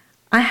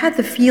 I had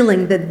the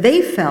feeling that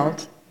they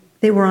felt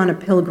they were on a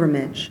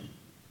pilgrimage.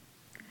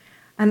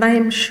 And I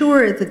am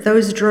sure that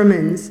those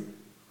Germans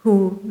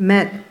who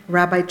met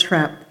Rabbi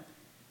Trepp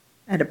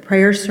at a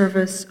prayer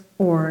service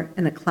or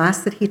in a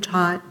class that he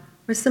taught,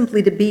 or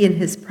simply to be in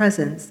his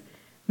presence,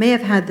 may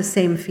have had the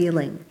same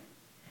feeling.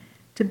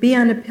 To be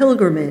on a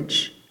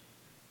pilgrimage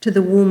to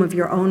the womb of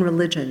your own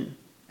religion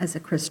as a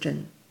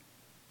Christian.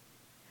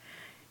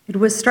 It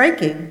was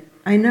striking,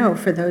 I know,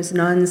 for those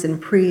nuns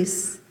and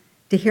priests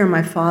to hear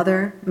my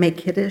father make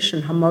Kiddush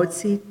and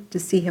Hamotzi, to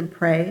see him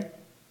pray,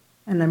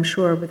 and I'm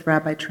sure with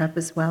Rabbi Trepp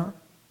as well.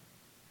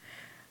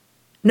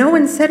 No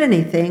one said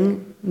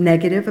anything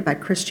negative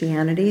about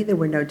Christianity. There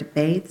were no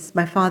debates.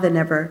 My father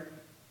never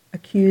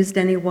accused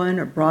anyone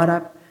or brought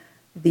up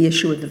the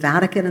issue of the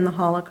Vatican and the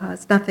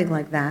Holocaust, nothing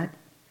like that.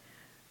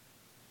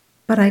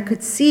 But I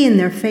could see in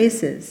their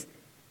faces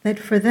that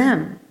for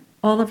them,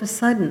 all of a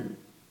sudden,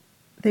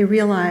 they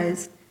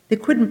realized they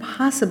couldn't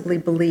possibly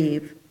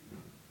believe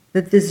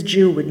that this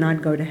Jew would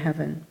not go to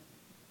heaven.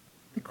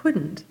 They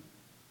couldn't.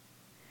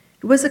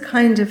 It was a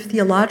kind of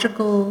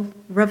theological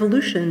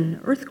revolution,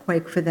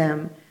 earthquake for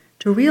them,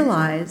 to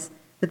realize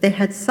that they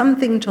had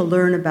something to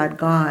learn about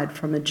God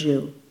from a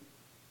Jew.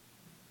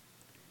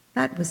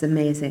 That was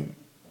amazing.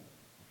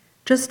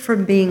 Just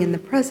from being in the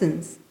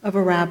presence of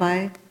a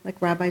rabbi,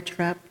 like Rabbi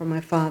Trepp or my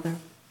father.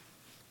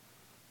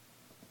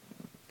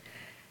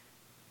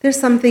 There's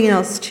something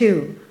else,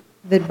 too,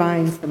 that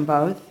binds them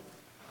both,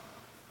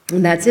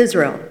 and that's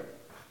Israel.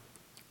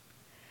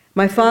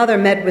 My father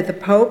met with the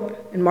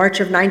Pope in March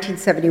of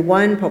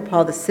 1971, Pope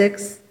Paul VI.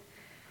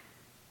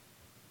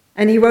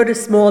 And he wrote a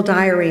small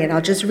diary, and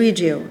I'll just read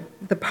you.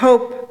 The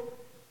Pope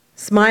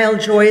smiled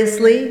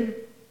joyously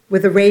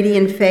with a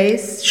radiant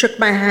face, shook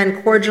my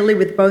hand cordially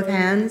with both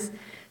hands,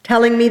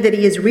 telling me that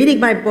he is reading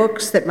my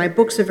books, that my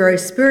books are very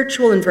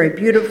spiritual and very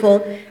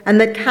beautiful, and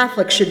that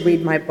Catholics should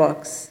read my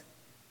books.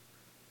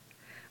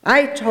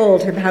 I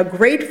told him how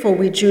grateful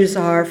we Jews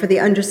are for the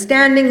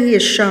understanding he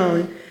has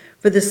shown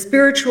for the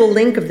spiritual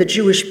link of the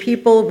Jewish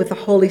people with the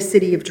holy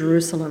city of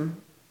Jerusalem.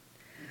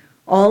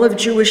 All of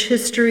Jewish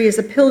history is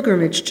a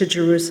pilgrimage to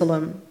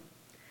Jerusalem,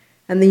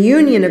 and the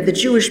union of the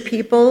Jewish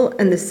people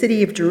and the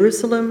city of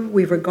Jerusalem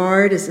we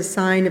regard as a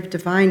sign of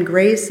divine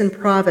grace and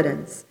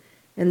providence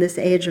in this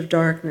age of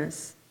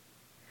darkness.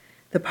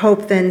 The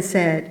Pope then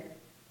said,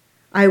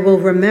 "I will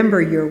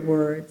remember your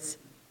words.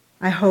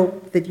 I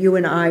hope that you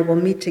and I will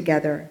meet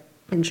together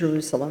in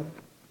Jerusalem."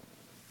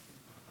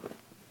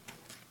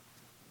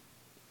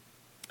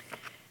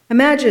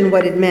 Imagine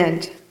what it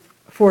meant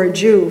for a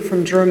Jew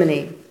from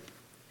Germany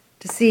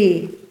to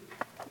see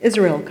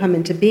Israel come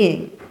into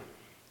being.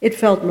 It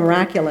felt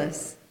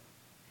miraculous.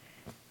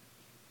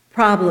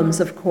 Problems,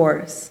 of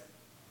course.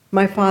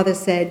 My father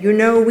said, "You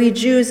know, we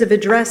Jews have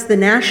addressed the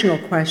national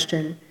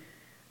question,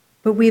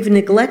 but we've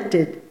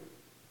neglected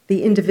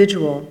the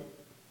individual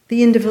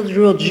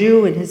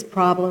Jew and his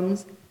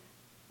problems.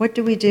 What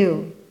do we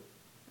do?"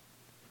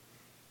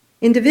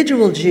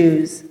 Individual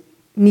Jews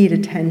need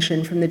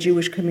attention from the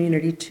Jewish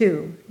community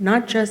too,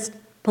 not just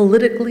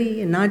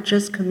politically and not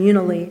just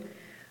communally,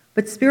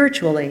 but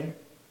spiritually.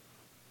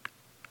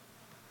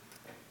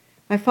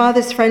 My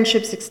father's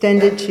friendships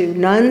extended to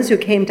nuns who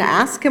came to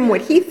ask him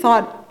what he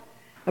thought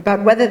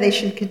about whether they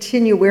should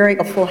continue wearing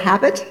a full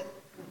habit.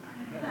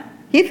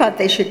 He thought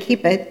they should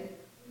keep it,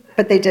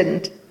 but they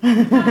didn't.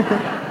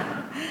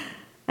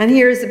 And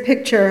here's a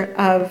picture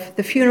of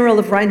the funeral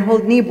of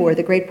Reinhold Niebuhr,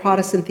 the great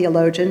Protestant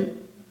theologian,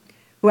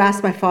 who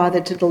asked my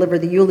father to deliver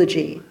the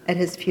eulogy at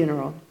his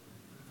funeral.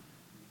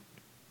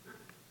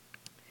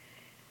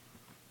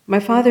 My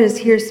father is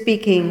here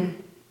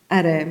speaking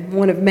at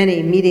one of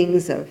many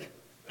meetings of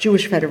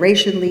Jewish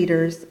Federation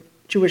leaders,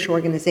 Jewish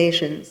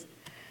organizations.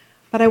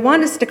 But I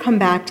want us to come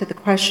back to the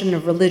question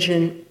of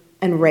religion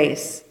and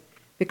race,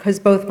 because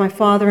both my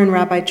father and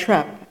Rabbi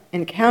Trepp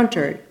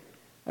encountered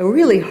a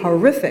really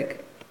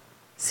horrific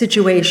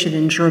situation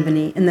in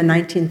Germany in the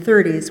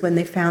 1930s when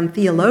they found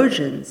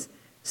theologians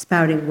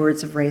spouting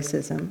words of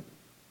racism.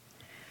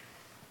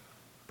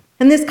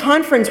 In this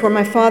conference where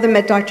my father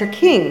met Dr.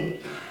 King,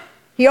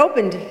 he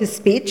opened his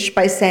speech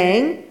by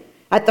saying,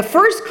 "At the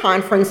first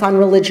conference on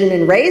religion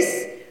and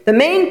race, the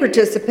main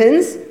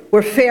participants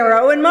were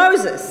Pharaoh and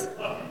Moses.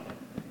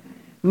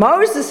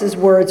 Moses'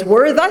 words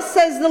were, 'Thus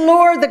says the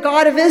Lord, the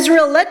God of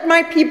Israel, let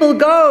my people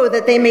go,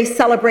 that they may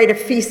celebrate a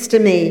feast to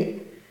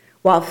me.'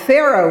 While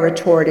Pharaoh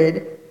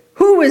retorted,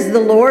 'Who is the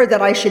Lord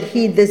that I should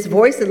heed this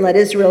voice and let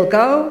Israel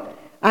go?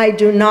 I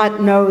do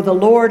not know the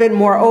Lord, and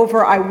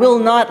moreover, I will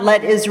not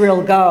let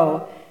Israel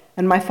go.'"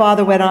 And my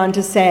father went on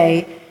to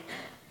say,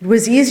 "It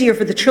was easier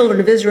for the children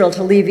of Israel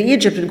to leave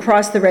Egypt and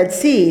cross the Red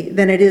Sea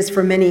than it is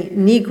for many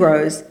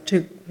Negroes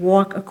to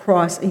walk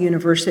across a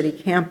university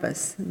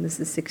campus." And this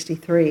is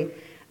 1963.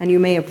 And you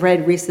may have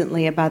read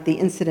recently about the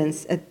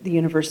incidents at the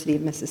University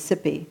of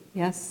Mississippi,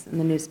 yes, in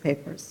the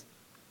newspapers.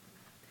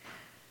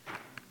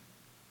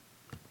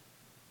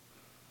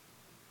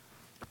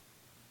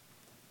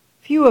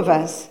 Few of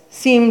us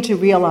seem to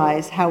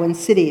realize how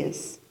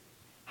insidious,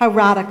 how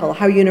radical,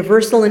 how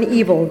universal and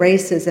evil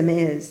racism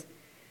is.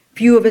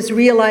 Few of us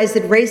realize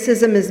that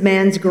racism is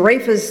man's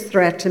gravest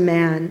threat to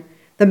man,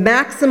 the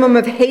maximum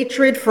of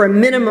hatred for a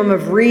minimum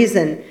of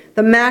reason,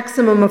 the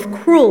maximum of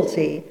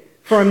cruelty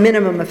for a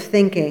minimum of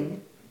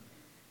thinking.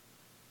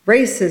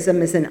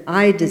 Racism is an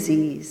eye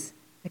disease,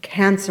 a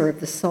cancer of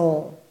the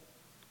soul.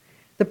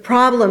 The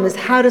problem is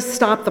how to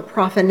stop the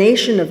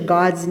profanation of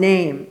God's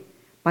name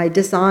by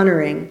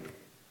dishonoring,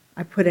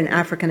 I put in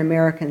African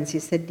Americans, you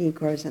said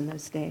Negroes in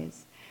those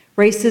days.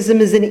 Racism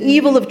is an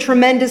evil of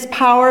tremendous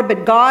power,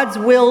 but God's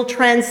will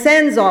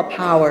transcends all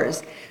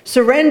powers.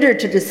 Surrender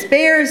to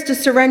despair is to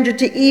surrender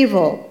to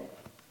evil.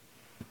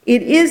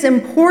 It is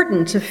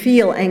important to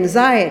feel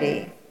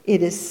anxiety.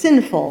 It is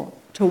sinful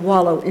to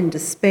wallow in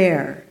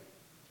despair.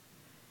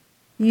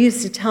 You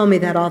used to tell me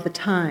that all the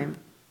time.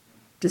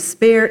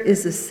 Despair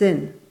is a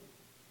sin.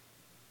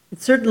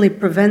 It certainly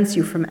prevents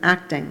you from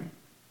acting,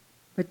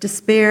 but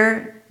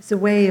despair is a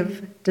way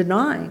of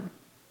denying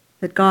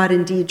that God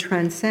indeed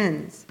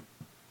transcends.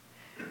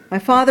 My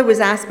father was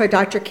asked by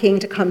Dr. King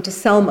to come to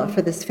Selma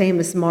for this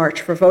famous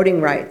march for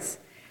voting rights.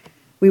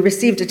 We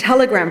received a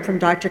telegram from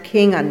Dr.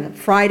 King on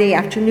Friday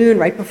afternoon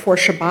right before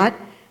Shabbat,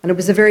 and it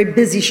was a very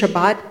busy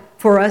Shabbat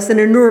for us and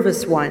a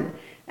nervous one.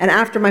 And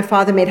after my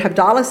father made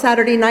Havdalah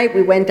Saturday night,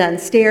 we went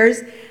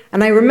downstairs,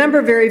 and I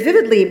remember very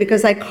vividly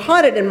because I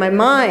caught it in my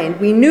mind.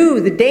 We knew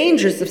the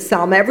dangers of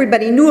Selma.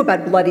 Everybody knew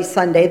about Bloody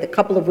Sunday the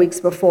couple of weeks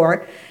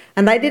before,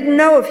 and I didn't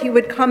know if he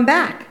would come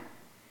back.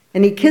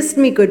 And he kissed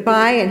me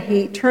goodbye, and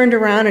he turned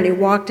around and he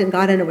walked and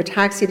got into a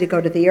taxi to go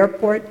to the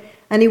airport.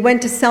 And he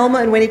went to Selma,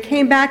 and when he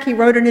came back, he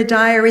wrote in a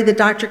diary that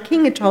Dr.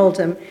 King had told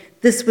him,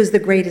 "This was the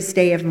greatest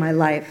day of my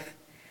life."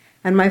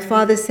 And my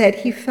father said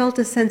he felt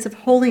a sense of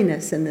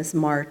holiness in this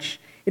march.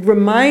 It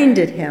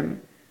reminded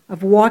him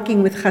of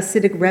walking with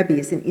Hasidic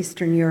Rebbes in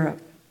Eastern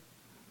Europe.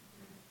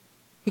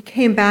 He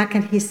came back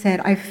and he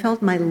said, "I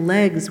felt my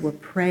legs were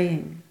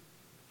praying."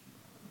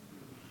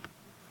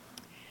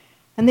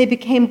 And they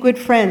became good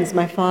friends,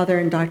 my father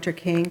and Dr.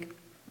 King.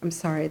 I'm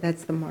sorry,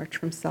 that's the march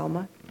from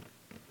Selma.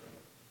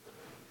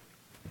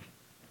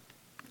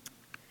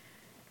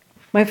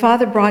 My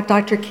father brought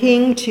Dr.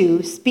 King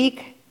to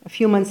speak a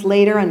few months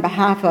later on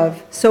behalf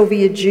of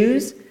Soviet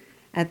Jews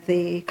at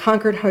the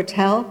Concord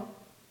Hotel.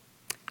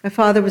 My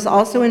father was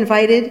also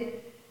invited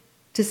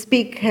to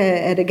speak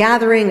at a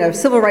gathering of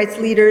civil rights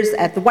leaders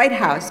at the White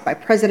House by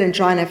President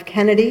John F.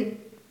 Kennedy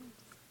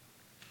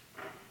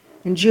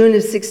in June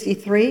of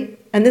 '63.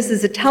 And this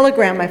is a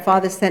telegram my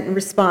father sent in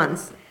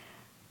response.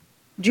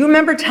 Do you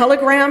remember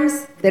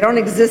telegrams? They don't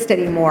exist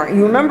anymore.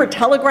 You remember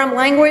telegram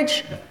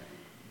language?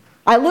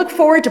 "I look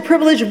forward to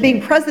privilege of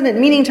being present at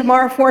meeting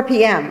tomorrow 4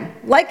 p.m.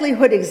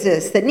 Likelihood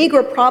exists that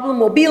Negro problem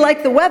will be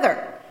like the weather.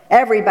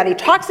 Everybody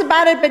talks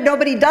about it, but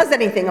nobody does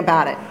anything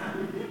about it.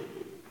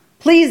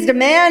 Please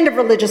demand of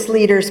religious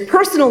leaders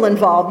personal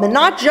involvement,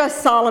 not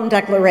just solemn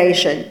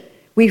declaration.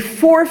 We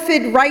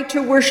forfeit right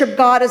to worship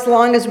God as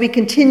long as we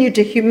continue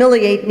to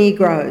humiliate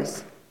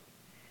Negroes.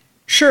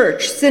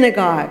 Church,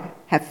 synagogue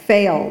have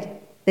failed.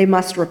 They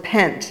must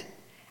repent.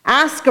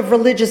 Ask of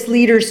religious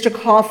leaders to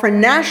call for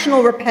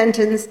national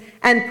repentance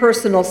and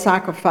personal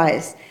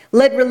sacrifice.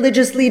 Let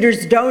religious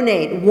leaders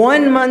donate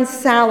 1 month's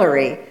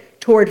salary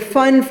toward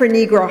fund for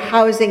Negro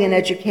housing and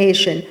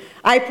education.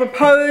 I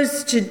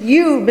propose to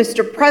you,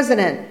 Mr.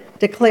 President,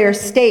 declare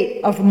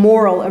state of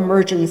moral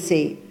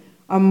emergency.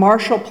 A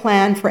Marshall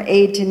Plan for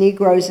aid to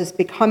Negroes is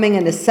becoming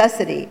a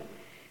necessity.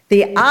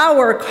 The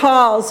hour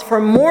calls for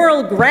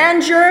moral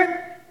grandeur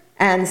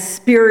and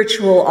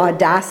spiritual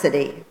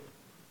audacity."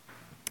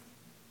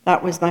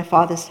 That was my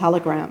father's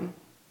telegram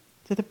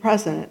to the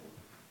president.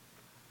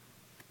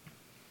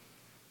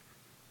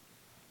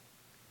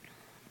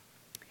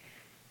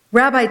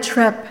 Rabbi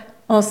Trepp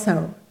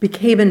also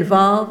became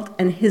involved,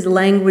 and his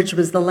language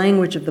was the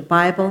language of the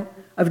Bible,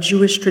 of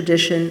Jewish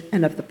tradition,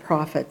 and of the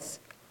prophets.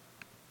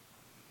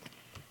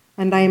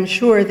 And I am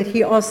sure that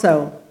he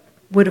also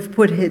would have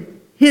put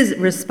his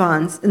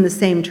response in the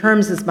same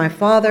terms as my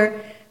father,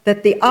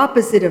 that the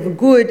opposite of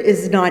good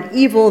is not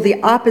evil,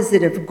 the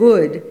opposite of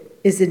good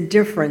is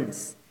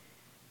indifference.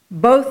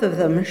 Both of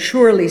them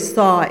surely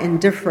saw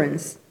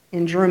indifference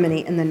in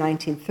Germany in the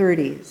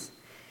 1930s.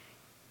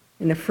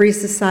 In a free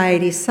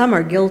society, some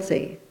are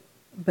guilty,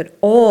 but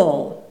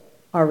all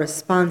are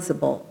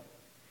responsible.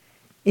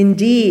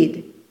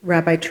 Indeed,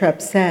 Rabbi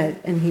Trepp said,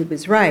 and he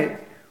was right,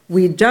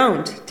 we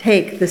don't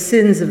take the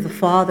sins of the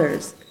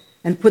fathers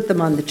and put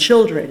them on the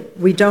children.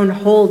 We don't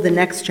hold the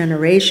next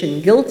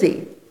generation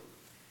guilty.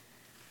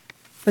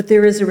 But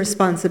there is a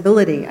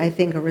responsibility, I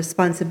think, a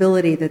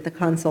responsibility that the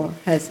Consul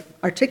has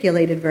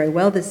articulated very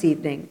well this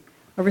evening,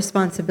 a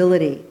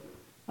responsibility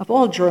of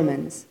all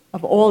Germans,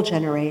 of all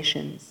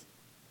generations.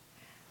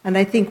 And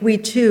I think we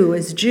too,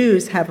 as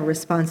Jews, have a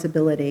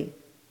responsibility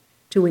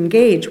to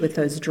engage with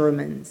those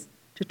Germans,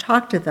 to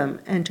talk to them,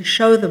 and to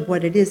show them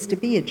what it is to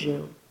be a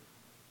Jew.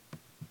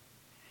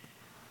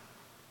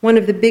 One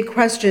of the big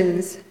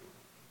questions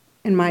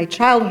in my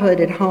childhood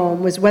at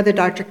home was whether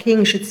Dr.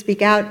 King should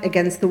speak out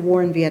against the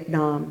war in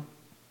Vietnam.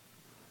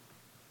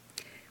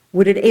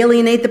 Would it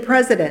alienate the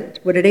president?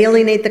 Would it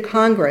alienate the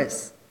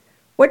Congress?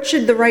 What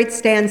should the right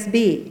stance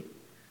be?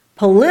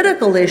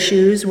 Political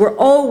issues were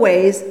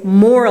always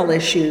moral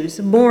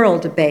issues, moral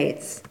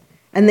debates,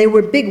 and they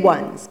were big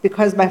ones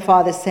because my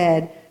father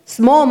said,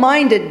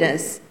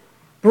 small-mindedness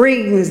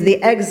brings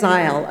the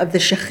exile of the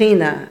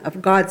Shekhinah,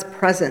 of God's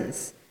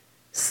presence.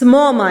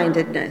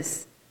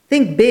 Small-mindedness,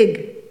 think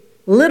big.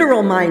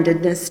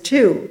 Literal-mindedness,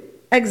 too,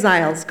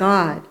 exiles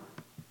God.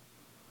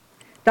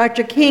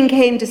 Dr. King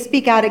came to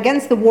speak out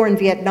against the war in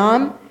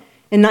Vietnam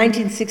in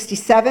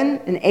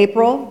 1967, in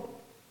April.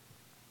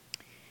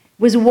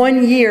 It was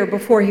 1 year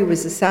before he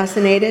was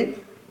assassinated.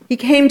 He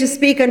came to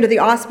speak under the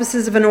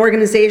auspices of an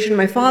organization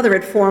my father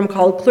had formed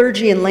called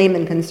Clergy and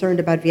Laymen Concerned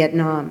About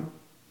Vietnam.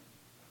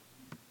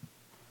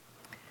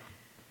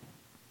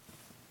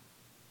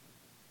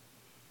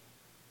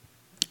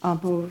 I'll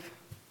move.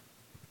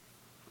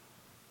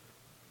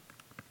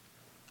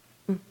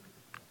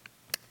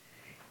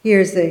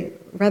 Here's a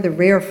rather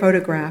rare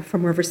photograph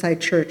from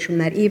Riverside Church from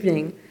that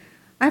evening.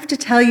 I have to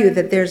tell you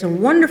that there's a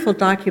wonderful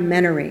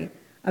documentary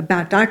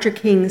about Dr.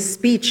 King's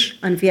speech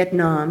on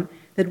Vietnam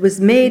that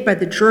was made by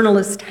the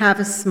journalist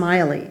Tavis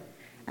Smiley,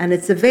 and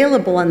it's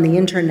available on the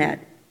internet.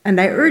 And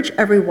I urge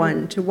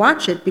everyone to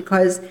watch it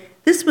because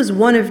this was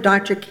one of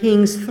Dr.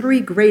 King's 3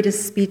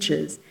 greatest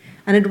speeches,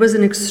 and it was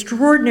an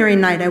extraordinary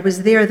night. I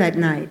was there that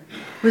night.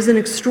 It was an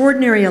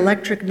extraordinary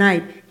electric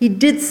night. He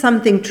did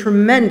something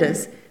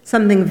tremendous,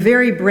 something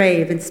very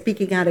brave in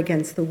speaking out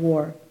against the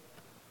war.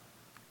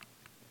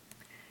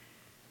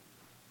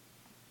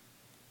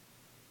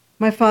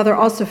 My father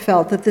also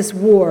felt that this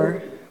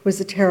war was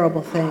a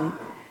terrible thing.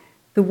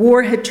 The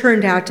war had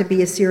turned out to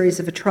be a series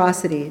of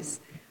atrocities.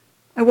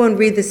 I won't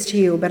read this to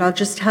you, but I'll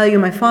just tell you,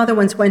 my father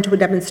once went to a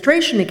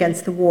demonstration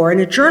against the war,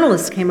 and a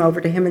journalist came over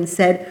to him and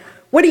said,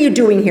 "What are you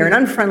doing here?" An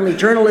unfriendly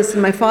journalist,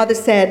 and my father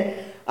said,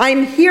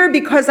 "I'm here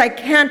because I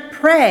can't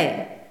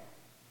pray."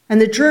 And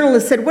the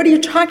journalist said, "What are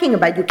you talking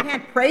about? You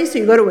can't pray, so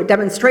you go to a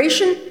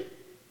demonstration?"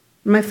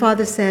 And my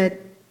father said,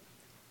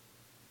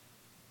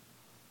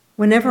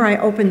 "Whenever I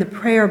open the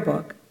prayer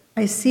book,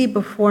 I see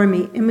before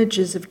me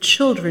images of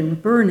children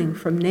burning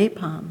from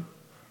napalm.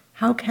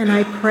 How can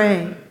I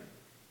pray?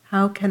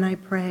 How can I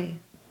pray?"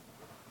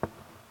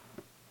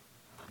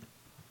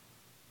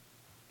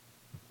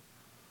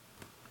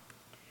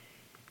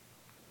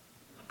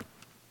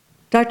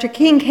 Dr.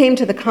 King came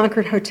to the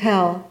Concord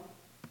Hotel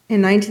in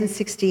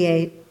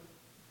 1968.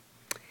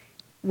 It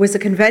was a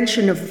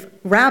convention of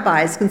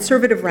rabbis,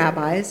 conservative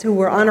rabbis, who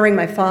were honoring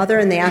my father,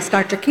 and they asked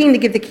Dr. King to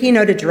give the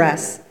keynote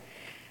address.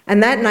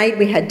 And that night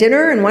we had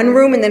dinner in one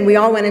room, and then we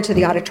all went into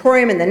the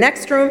auditorium in the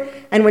next room.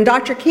 And when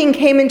Dr. King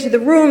came into the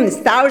room, these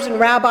 1,000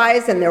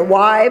 rabbis and their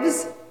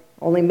wives,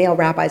 only male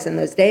rabbis in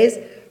those days,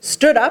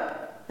 stood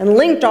up and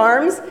linked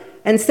arms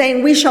and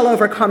saying, "We shall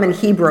overcome," in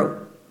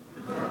Hebrew,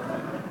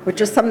 which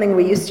is something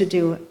we used to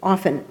do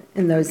often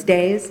in those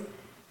days.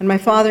 And my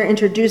father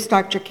introduced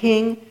Dr.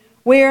 King.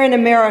 "Where in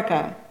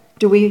America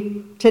do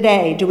we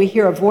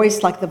hear a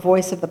voice like the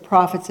voice of the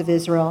prophets of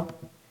Israel?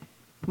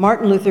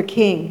 Martin Luther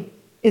King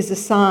is a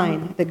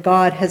sign that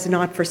God has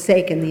not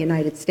forsaken the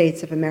United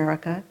States of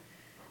America.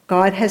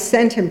 God has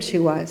sent him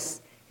to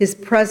us. His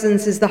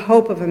presence is the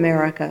hope of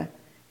America.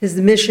 His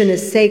mission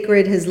is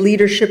sacred, his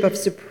leadership of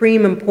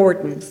supreme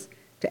importance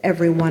to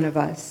every one of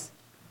us."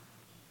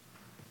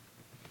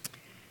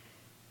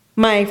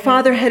 My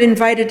father had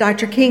invited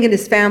Dr. King and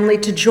his family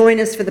to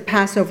join us for the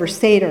Passover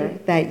Seder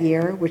that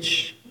year,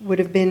 which would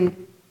have been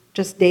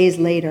just days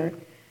later,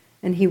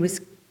 and he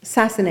was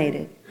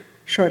assassinated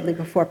shortly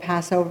before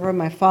Passover.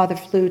 My father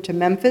flew to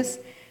Memphis,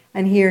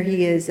 and here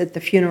he is at the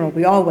funeral.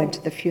 We all went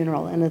to the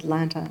funeral in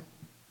Atlanta.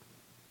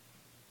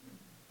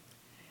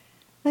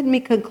 Let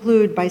me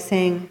conclude by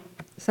saying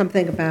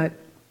something about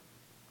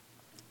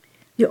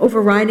the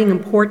overriding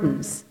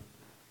importance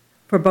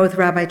for both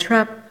Rabbi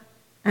Trepp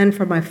and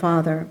for my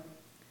father.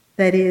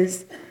 That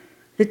is,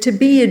 that to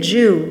be a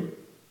Jew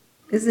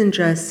isn't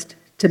just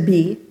to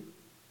be,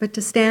 but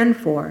to stand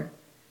for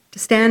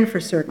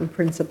certain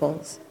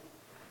principles.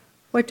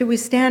 What do we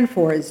stand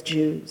for as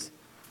Jews?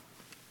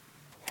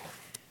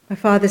 My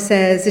father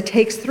says it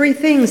takes 3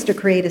 things to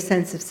create a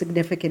sense of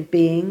significant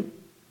being: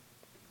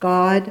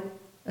 God,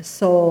 a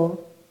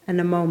soul, and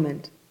a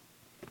moment.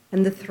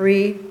 And the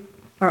 3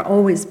 are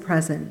always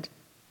present.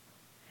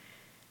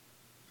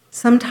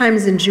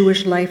 Sometimes in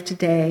Jewish life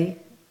today,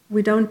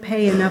 we don't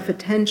pay enough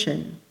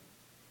attention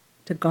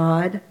to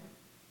God,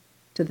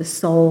 to the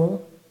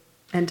soul,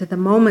 and to the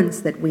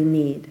moments that we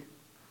need.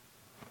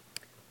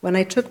 When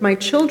I took my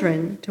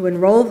children to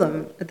enroll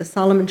them at the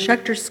Solomon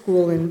Schechter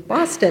School in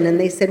Boston, and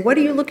they said, "What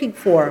are you looking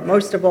for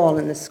most of all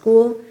in the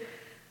school?"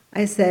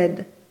 I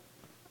said,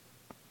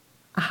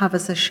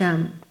 "Ahavas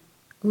Hashem,"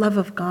 love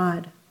of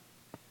God.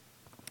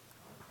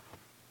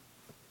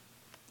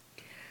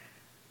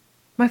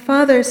 My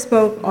father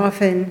spoke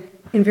often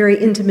in very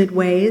intimate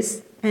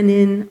ways and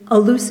in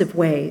elusive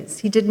ways.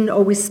 He didn't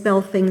always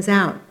spell things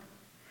out.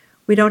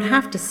 We don't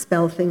have to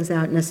spell things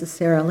out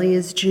necessarily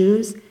as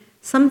Jews.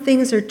 Some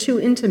things are too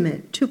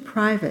intimate, too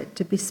private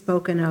to be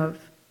spoken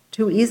of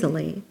too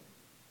easily.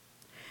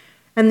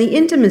 And the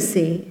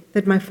intimacy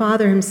that my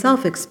father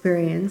himself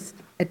experienced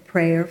at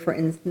prayer, for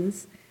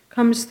instance,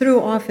 comes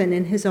through often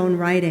in his own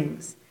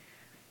writings.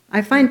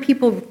 I find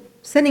people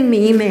sending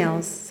me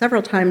emails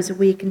several times a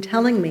week and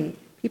telling me,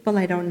 people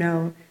I don't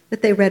know,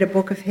 that they read a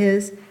book of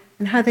his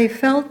and how they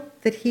felt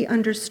that he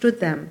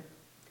understood them,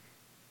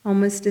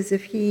 almost as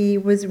if he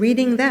was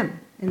reading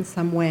them in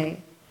some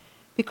way,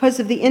 because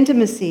of the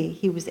intimacy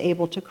he was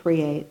able to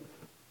create.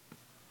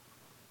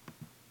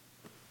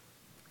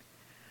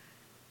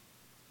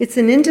 It's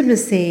an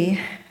intimacy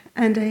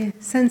and a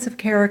sense of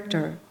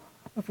character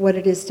of what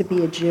it is to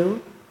be a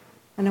Jew.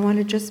 And I want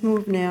to just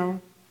move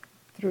now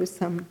through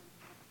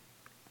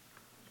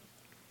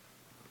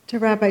to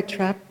Rabbi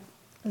Trepp,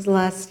 his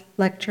last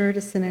lecture at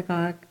a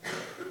synagogue,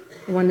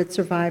 the one that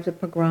survived a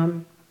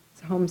pogrom,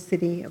 his home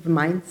city of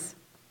Mainz.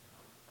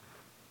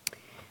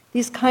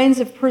 These kinds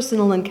of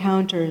personal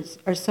encounters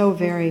are so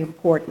very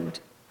important.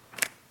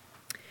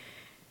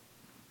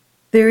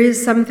 There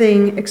is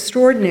something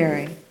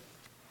extraordinary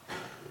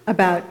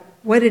about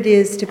what it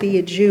is to be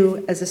a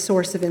Jew as a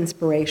source of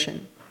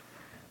inspiration.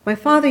 My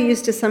father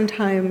used to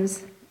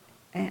sometimes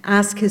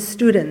ask his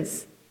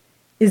students,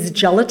 "Is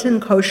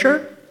gelatin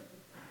kosher?"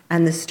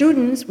 And the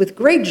students, with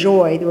great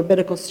joy, the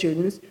rabbinical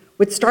students,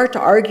 would start to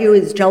argue,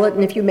 is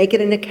gelatin if you make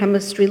it in a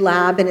chemistry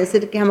lab, and is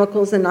it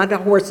chemicals and not a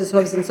horse's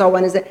hooves and so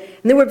on? Is it?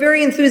 And they were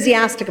very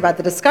enthusiastic about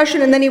the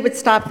discussion, and then he would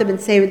stop them and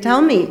say,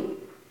 "Tell me,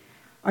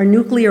 are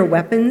nuclear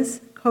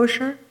weapons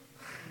kosher?"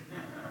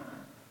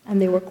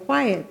 and they were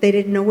quiet. They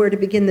didn't know where to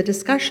begin the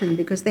discussion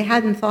because they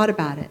hadn't thought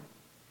about it.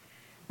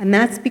 And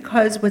that's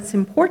because what's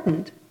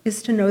important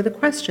is to know the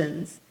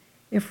questions.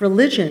 If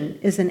religion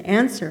is an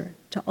answer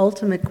to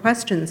ultimate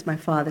questions, my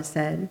father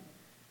said,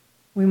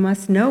 we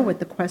must know what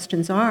the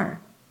questions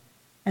are.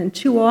 And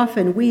too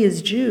often, we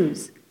as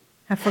Jews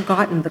have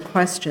forgotten the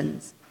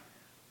questions.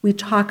 We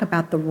talk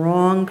about the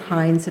wrong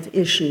kinds of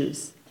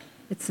issues.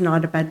 It's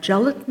not about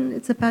gelatin,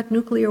 it's about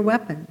nuclear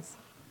weapons.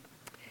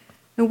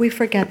 And we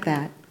forget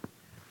that.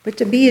 But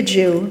to be a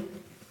Jew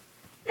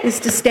is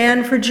to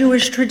stand for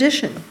Jewish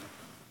tradition.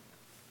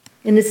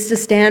 And it's to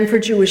stand for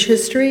Jewish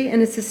history,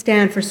 and it's to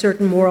stand for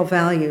certain moral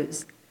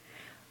values.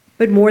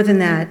 But more than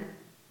that,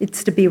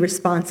 it's to be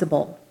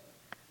responsible.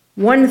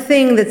 One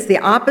thing that's the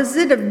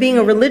opposite of being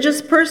a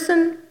religious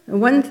person,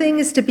 one thing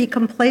is to be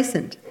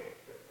complacent.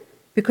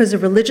 Because a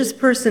religious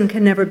person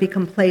can never be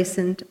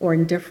complacent or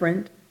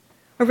indifferent.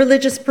 A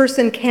religious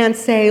person can't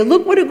say,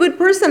 look what a good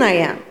person I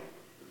am.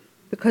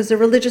 Because a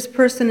religious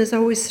person is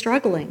always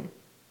struggling.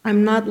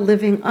 I'm not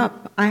living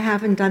up. I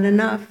haven't done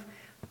enough.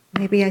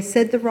 Maybe I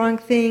said the wrong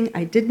thing.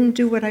 I didn't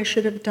do what I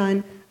should have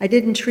done. I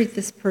didn't treat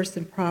this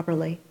person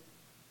properly.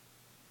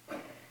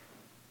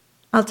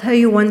 I'll tell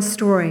you one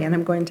story, and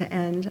I'm going to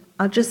end.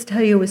 I'll just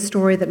tell you a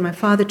story that my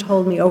father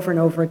told me over and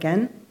over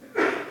again.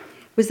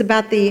 It was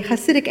about the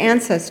Hasidic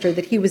ancestor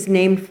that he was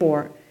named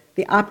for,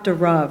 the Apta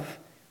Rav,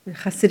 the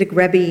Hasidic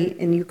Rebbe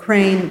in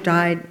Ukraine who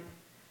died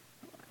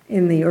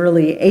in the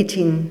early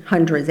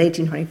 1800s,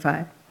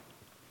 1825.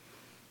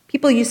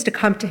 People used to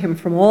come to him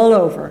from all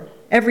over,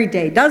 every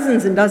day,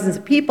 dozens and dozens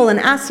of people, and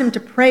asked him to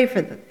pray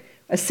for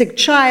a sick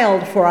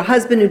child, for a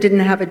husband who didn't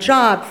have a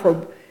job,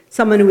 for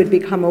someone who had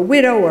become a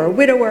widow or a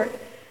widower.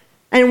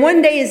 And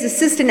one day his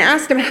assistant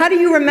asked him, how do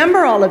you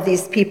remember all of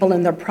these people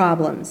and their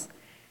problems?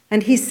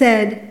 And he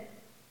said,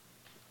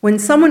 when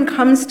someone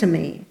comes to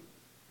me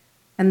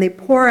and they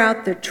pour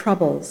out their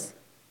troubles,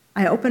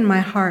 I open my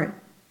heart,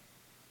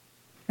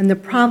 and the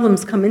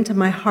problems come into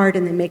my heart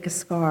and they make a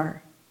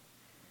scar.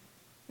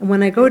 And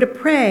when I go to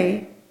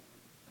pray,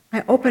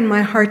 I open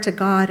my heart to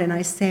God and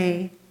I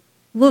say,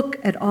 look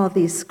at all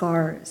these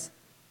scars.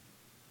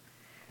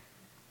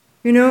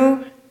 You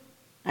know,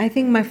 I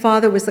think my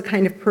father was the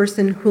kind of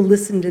person who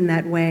listened in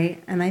that way,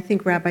 and I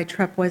think Rabbi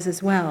Trepp was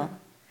as well.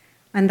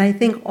 And I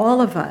think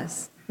all of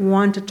us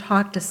want to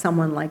talk to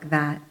someone like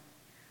that.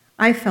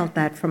 I felt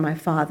that from my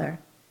father,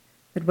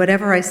 that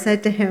whatever I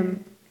said to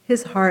him,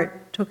 his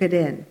heart took it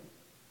in.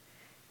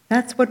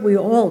 That's what we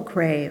all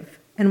crave,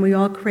 and we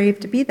all crave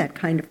to be that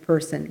kind of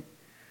person.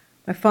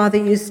 My father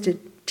used to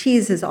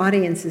tease his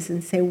audiences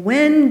and say,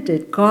 when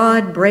did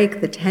God break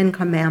the 10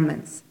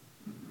 Commandments?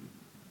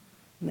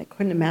 And they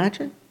couldn't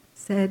imagine.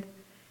 Said,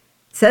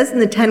 it says in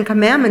the 10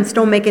 Commandments,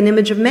 don't make an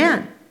image of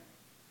man.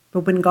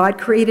 But when God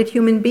created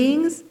human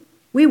beings,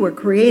 we were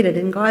created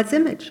in God's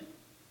image.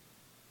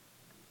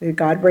 Did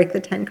God break the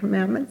 10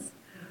 Commandments?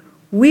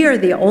 We are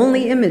the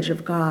only image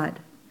of God.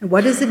 And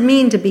what does it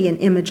mean to be an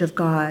image of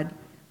God?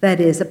 That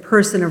is, a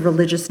person of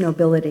religious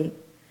nobility.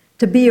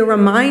 To be a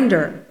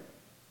reminder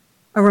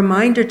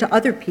to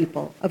other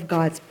people of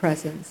God's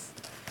presence.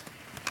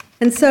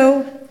 And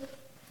so,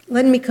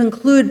 let me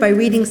conclude by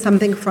reading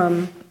something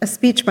from a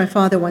speech my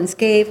father once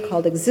gave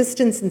called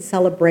Existence and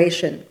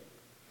Celebration.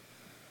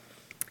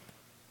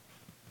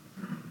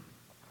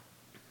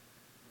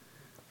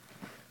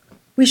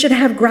 We should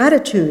have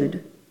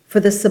gratitude for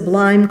the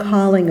sublime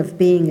calling of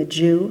being a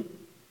Jew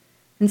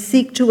and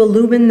seek to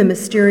illumine the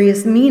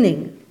mysterious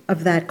meaning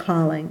of that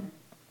calling.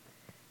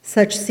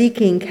 Such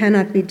seeking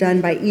cannot be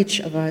done by each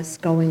of us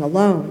going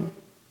alone.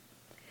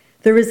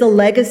 There is a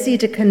legacy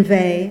to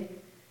convey,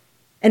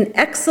 an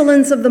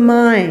excellence of the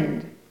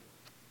mind,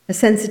 a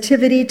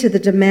sensitivity to the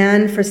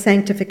demand for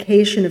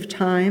sanctification of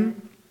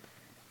time,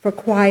 for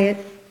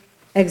quiet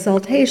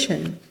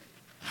exaltation.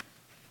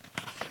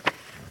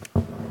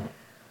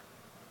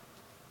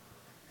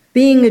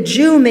 Being a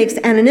Jew makes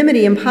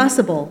anonymity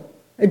impossible.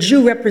 A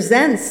Jew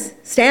represents,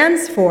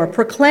 stands for,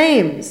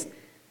 proclaims.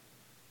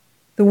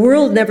 The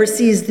world never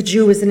sees the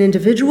Jew as an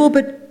individual,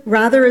 but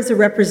rather as a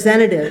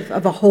representative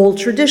of a whole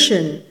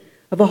tradition,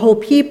 of a whole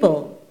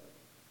people.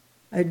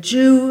 A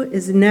Jew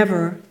is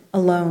never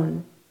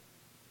alone.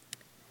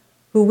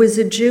 Who was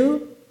a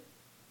Jew?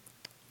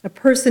 A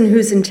person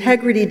whose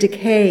integrity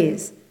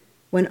decays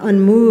when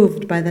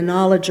unmoved by the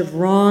knowledge of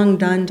wrong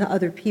done to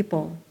other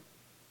people.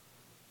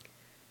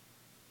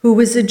 Who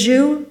was a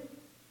Jew?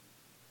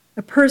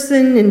 A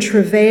person in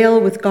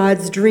travail with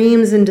God's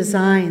dreams and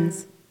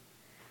designs.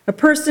 A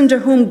person to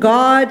whom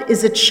God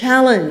is a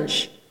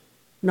challenge,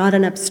 not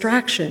an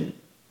abstraction.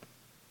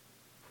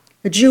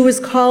 A Jew is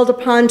called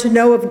upon to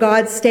know of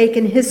God's stake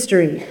in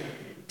history,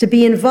 to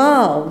be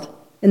involved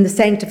in the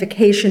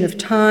sanctification of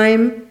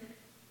time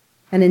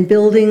and in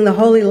building the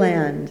Holy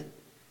Land,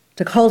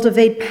 to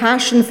cultivate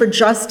passion for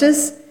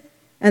justice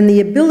and the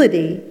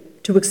ability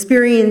to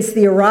experience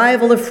the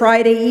arrival of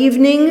Friday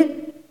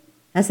evening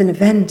as an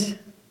event.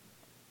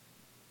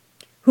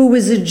 Who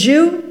was a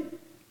Jew?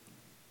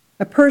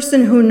 A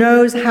person who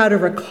knows how to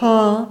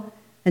recall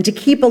and to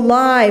keep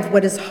alive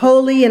what is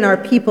holy in our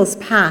people's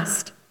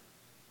past,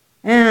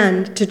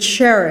 and to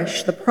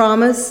cherish the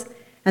promise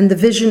and the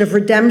vision of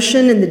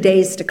redemption in the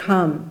days to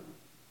come.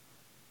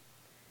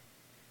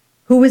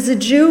 Who is a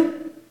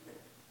Jew?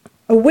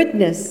 A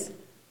witness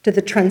to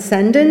the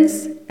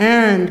transcendence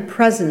and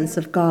presence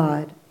of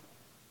God.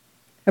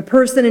 A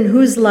person in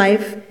whose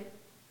life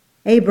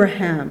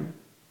Abraham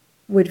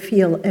would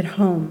feel at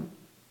home.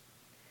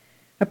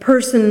 A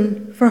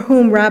person for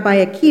whom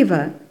Rabbi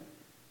Akiva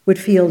would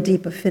feel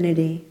deep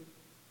affinity.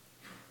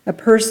 A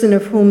person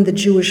of whom the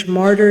Jewish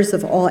martyrs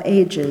of all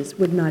ages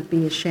would not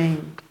be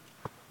ashamed.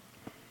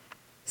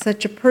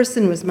 Such a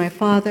person was my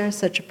father,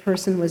 such a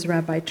person was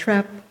Rabbi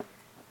Trepp,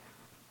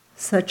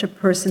 such a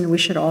person we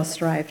should all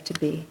strive to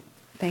be.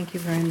 Thank you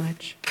very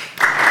much.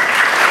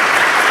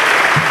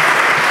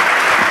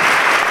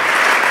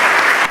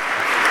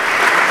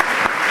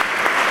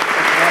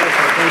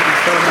 Thank you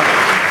so much.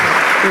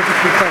 Here's a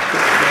few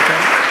questions,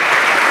 okay?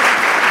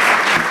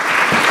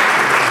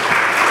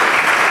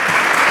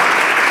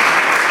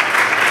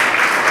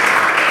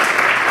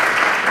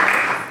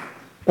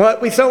 Well,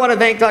 we so want to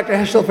thank Dr.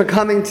 Heschel for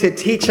coming to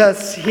teach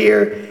us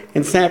here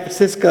in San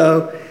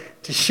Francisco,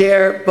 to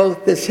share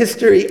both this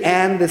history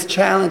and this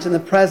challenge in the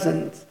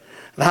present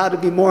of how to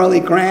be morally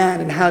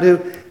grand and how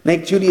to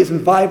make Judaism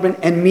vibrant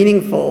and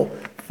meaningful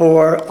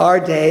for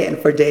our day and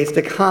for days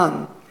to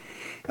come.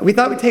 And we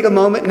thought we'd take a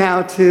moment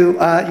now to,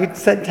 you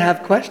said to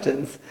have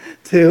questions,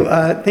 to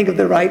think of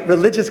the right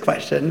religious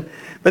question.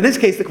 But in this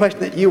case, the question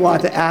that you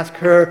want to ask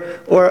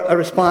her or a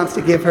response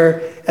to give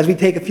her as we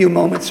take a few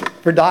moments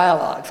for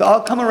dialogue. So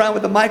I'll come around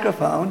with the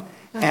microphone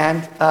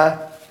and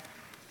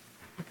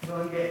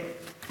we'll engage.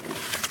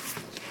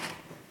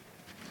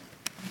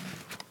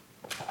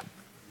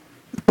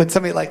 Would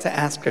somebody like to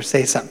ask or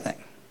say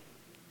something?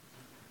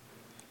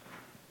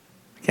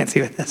 I can't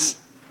see with this.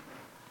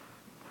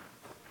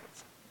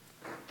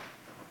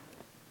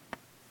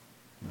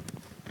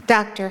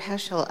 Dr.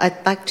 Heschel,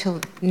 I'd like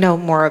to know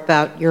more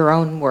about your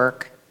own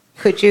work.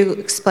 Could you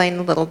explain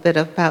a little bit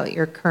about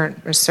your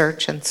current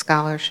research and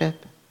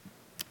scholarship?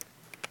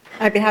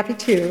 I'd be happy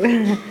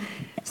to.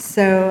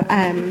 So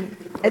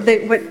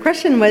the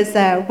question was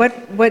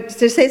what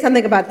to say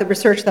something about the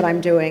research that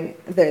I'm doing,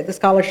 the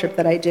scholarship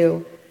that I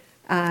do,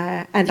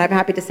 and I'm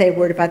happy to say a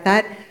word about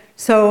that.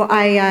 So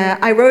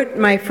I wrote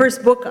my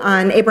first book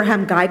on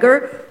Abraham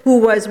Geiger, who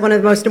was one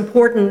of the most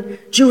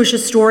important Jewish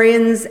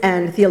historians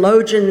and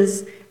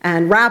theologians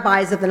and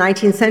rabbis of the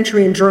 19th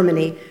century in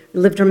Germany. He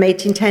lived from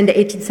 1810 to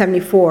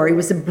 1874. He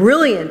was a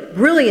brilliant,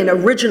 brilliant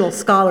original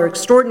scholar,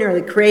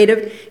 extraordinarily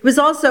creative. He was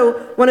also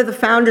one of the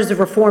founders of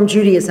Reform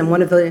Judaism,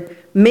 one of the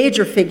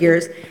major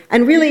figures,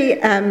 and really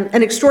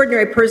an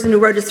extraordinary person who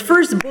wrote his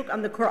first book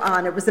on the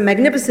Quran. It was a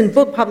magnificent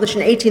book published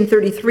in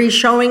 1833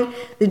 showing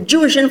the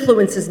Jewish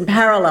influences and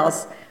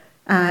parallels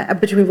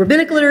between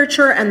rabbinic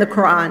literature and the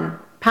Quran,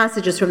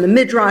 passages from the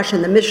Midrash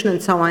and the Mishnah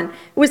and so on. It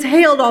was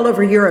hailed all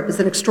over Europe as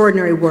an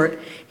extraordinary work.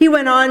 He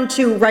went on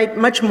to write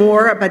much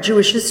more about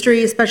Jewish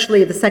history,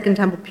 especially of the Second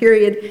Temple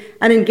period,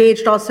 and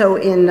engaged also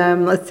in,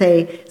 let's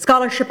say,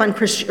 scholarship on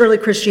early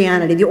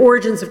Christianity, the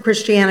origins of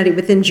Christianity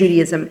within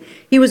Judaism.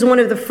 He was one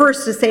of the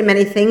first to say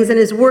many things, and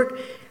his work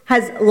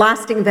has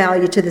lasting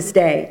value to this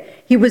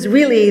day. He was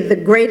really the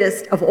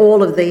greatest of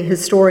all of the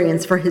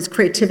historians for his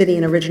creativity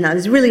and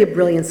originality. He's really a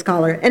brilliant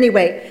scholar.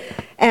 Anyway,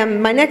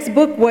 my next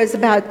book was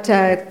about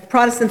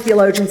Protestant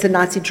theologians in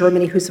Nazi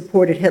Germany who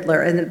supported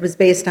Hitler, and it was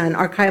based on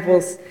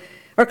archives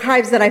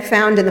that I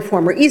found in the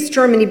former East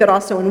Germany, but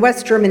also in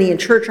West Germany, in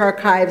church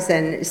archives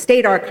and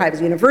state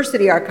archives,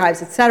 university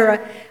archives, etc.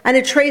 And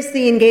it traced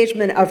the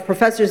engagement of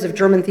professors of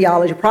German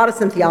theology,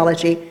 Protestant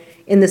theology,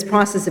 in this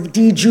process of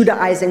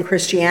de-Judaizing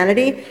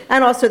Christianity,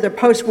 and also their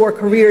post-war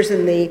careers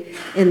in the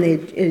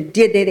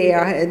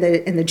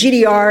DDR, in the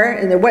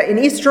GDR, in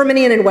East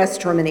Germany and in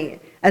West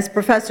Germany, as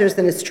professors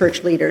and as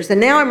church leaders.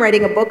 And now I'm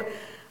writing a book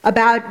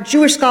about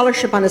Jewish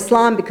scholarship on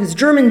Islam, because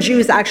German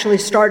Jews actually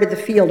started the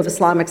field of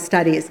Islamic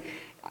studies.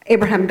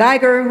 Abraham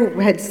Geiger, who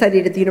had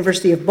studied at the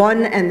University of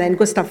Bonn, and then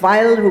Gustav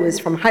Weil, who is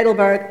from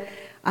Heidelberg.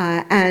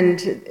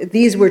 And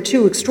these were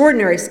two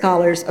extraordinary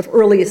scholars of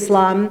early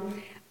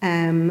Islam.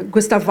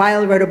 Gustav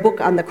Weil wrote a book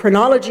on the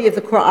chronology of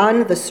the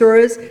Quran, the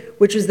surahs,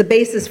 which is the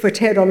basis for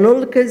Theodor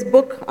Nolke's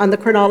book on the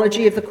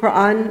chronology of the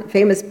Quran,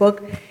 famous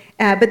book.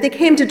 But they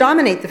came to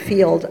dominate the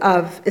field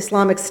of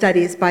Islamic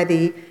studies by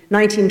the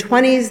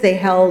 1920s. They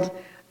held,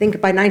 I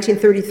think by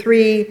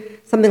 1933,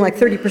 something like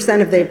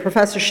 30% of the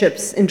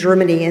professorships in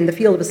Germany in the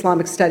field of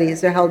Islamic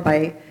studies are held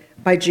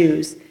by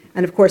Jews.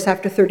 And of course,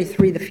 after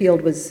 33, the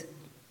field was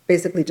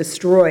basically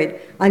destroyed.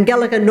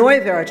 Angelika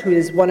Neuwirth, who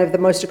is one of the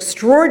most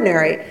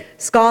extraordinary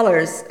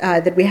scholars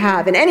that we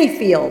have in any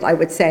field, I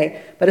would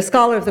say, but a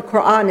scholar of the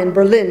Quran in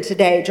Berlin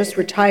today, just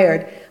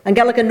retired.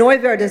 Angelika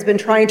Neuwirth has been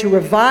trying to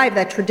revive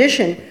that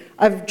tradition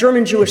of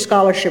German Jewish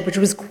scholarship, which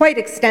was quite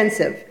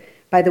extensive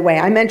by the way.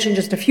 I mentioned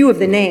just a few of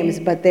the names,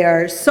 but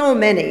there are so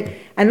many.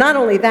 And not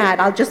only that,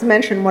 I'll just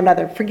mention one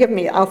other. Forgive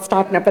me, I'll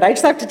stop now, but I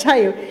just have to tell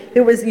you,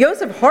 there was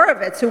Joseph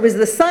Horowitz, who was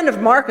the son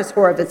of Marcus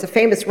Horowitz, a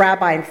famous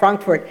rabbi in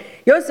Frankfurt.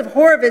 Joseph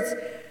Horowitz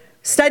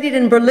studied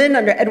in Berlin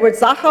under Edward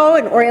Sachau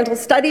in Oriental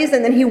Studies,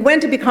 and then he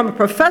went to become a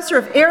professor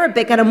of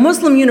Arabic at a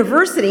Muslim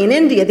university in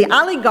India, the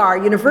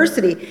Aligarh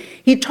University.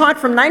 He taught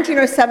from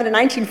 1907 to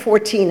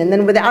 1914, and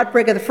then with the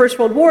outbreak of the First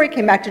World War, he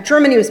came back to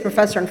Germany. He was a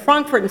professor in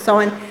Frankfurt and so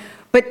on.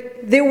 But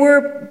there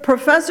were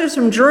professors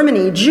from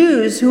Germany,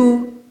 Jews,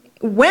 who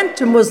went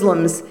to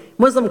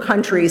Muslim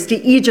countries, to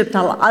Egypt,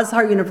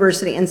 Al-Azhar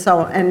University, and so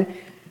on. And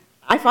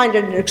I find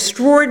it an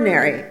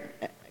extraordinary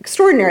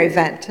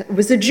event. It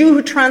was a Jew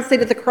who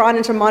translated the Quran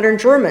into modern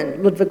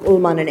German, Ludwig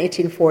Ullmann in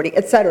 1840,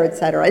 et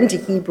cetera, into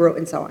Hebrew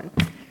and so on.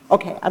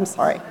 Okay, I'm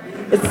sorry.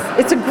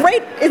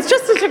 It's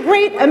just such a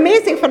great,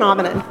 amazing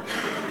phenomenon.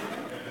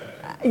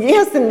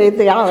 Yes, and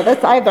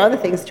I have other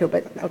things too,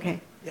 but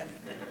okay.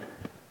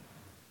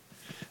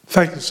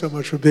 Thank you so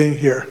much for being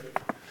here.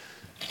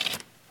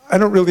 I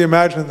don't really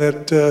imagine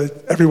that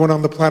everyone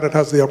on the planet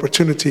has the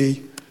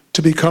opportunity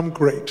to become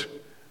great,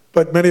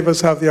 but many of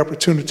us have the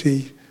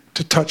opportunity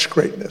to touch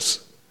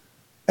greatness.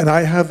 And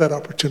I have that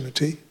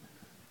opportunity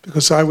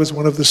because I was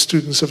one of the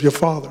students of your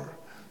father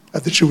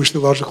at the Jewish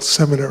Theological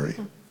Seminary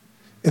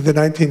in the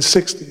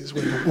 1960s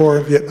when the war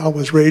in Vietnam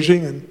was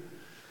raging,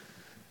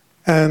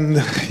 and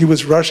he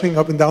was rushing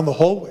up and down the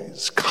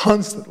hallways,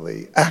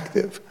 constantly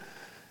active.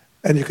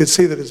 And you could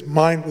see that his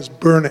mind was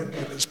burning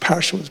and his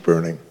passion was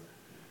burning.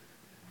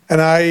 And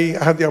I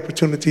had the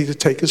opportunity to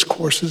take his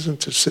courses and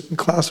to sit in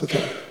class with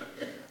him.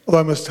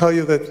 Although I must tell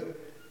you that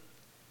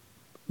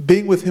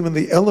being with him in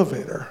the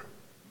elevator,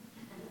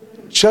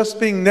 just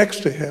being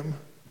next to him,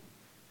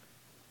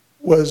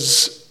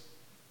 was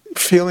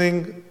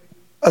feeling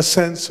a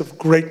sense of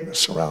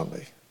greatness around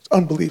me. It's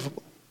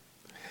unbelievable.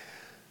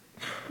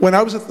 When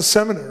I was at the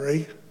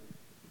seminary,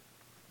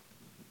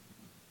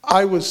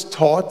 I was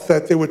taught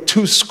that there were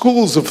two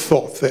schools of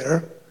thought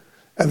there,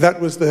 and that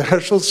was the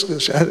Heschel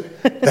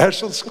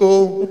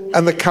School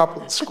and the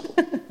Kaplan School.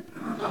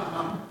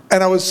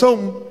 And I was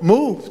so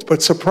moved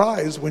but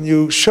surprised when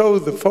you showed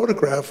the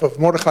photograph of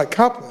Mordechai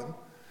Kaplan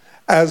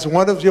as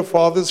one of your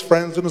father's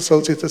friends and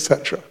associates,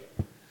 etc.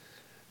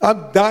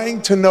 I'm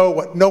dying to know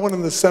what no one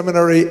in the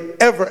seminary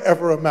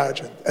ever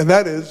imagined, and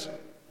that is,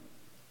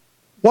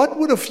 what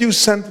would a few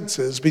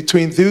sentences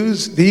between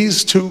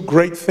these two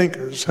great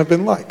thinkers have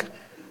been like?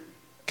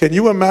 Can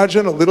you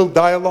imagine a little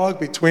dialogue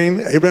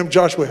between Abraham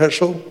Joshua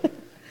Heschel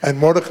and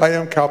Mordechai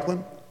M.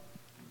 Kaplan?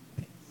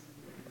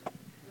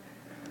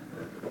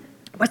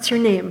 What's your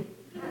name?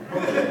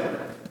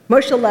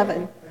 Moshe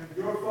Levin. And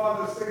your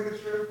father's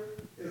signature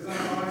is on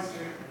my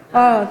signature.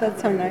 Oh,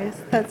 that's so nice.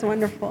 That's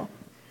wonderful.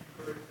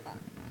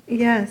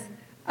 Yes.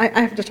 I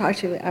have to talk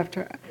to you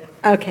after.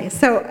 Okay,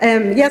 so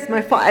yes,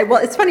 well,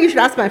 it's funny you should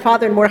ask my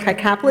father and Mordechai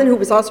Kaplan, who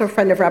was also a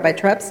friend of Rabbi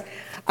Trepp's.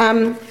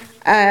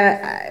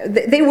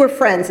 They were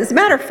friends. As a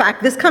matter of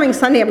fact, this coming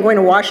Sunday, I'm going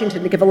to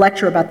Washington to give a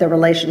lecture about their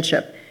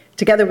relationship,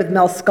 together with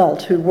Mel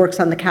Skult, who works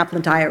on the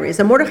Kaplan Diaries.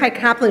 And Mordechai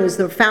Kaplan was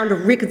the founder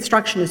of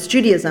Reconstructionist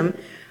Judaism,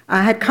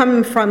 had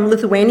come from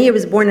Lithuania. He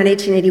was born in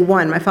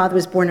 1881. My father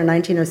was born in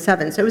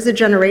 1907. So it was a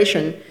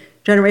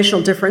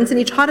generational difference. And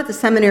he taught at the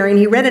seminary, and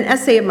he read an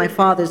essay of my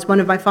father's, one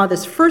of my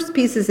father's first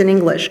pieces in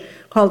English,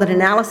 called An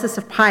Analysis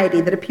of Piety,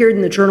 that appeared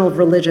in the Journal of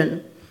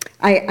Religion.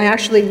 I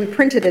actually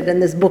reprinted it in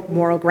this book,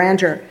 Moral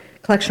Grandeur,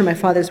 collection of my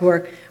father's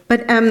work.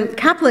 But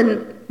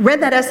Kaplan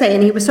read that essay,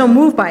 and he was so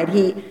moved by it.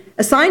 He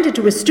assigned it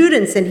to his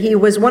students, and he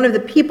was one of the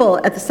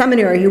people at the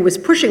seminary who was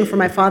pushing for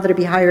my father to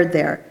be hired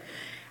there.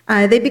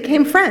 They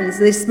became friends.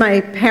 My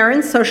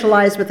parents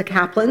socialized with the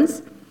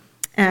Kaplans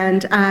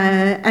and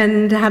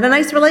had a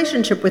nice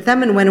relationship with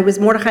them. And when it was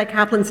Mordechai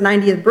Kaplan's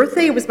 90th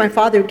birthday, it was my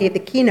father who gave the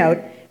keynote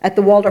at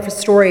the Waldorf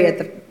Astoria at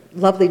the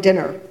lovely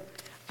dinner,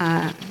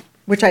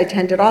 which I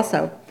attended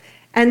also.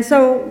 And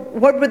so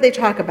what would they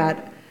talk about?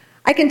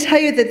 I can tell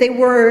you that they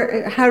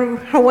were,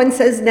 how one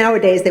says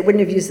nowadays, they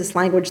wouldn't have used this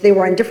language, they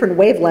were on different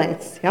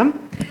wavelengths. Yeah?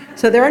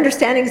 So their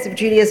understandings of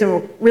Judaism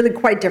were really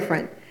quite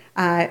different.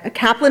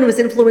 Kaplan was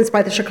influenced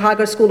by the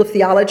Chicago School of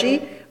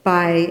Theology,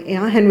 by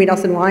Henry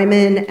Nelson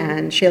Wyman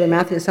and Shailer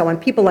Matthews and so on,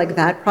 people like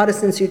that,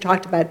 Protestants who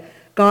talked about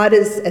God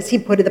as he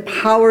put it, the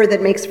power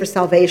that makes for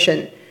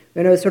salvation,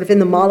 sort of in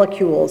the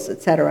molecules,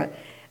 etc.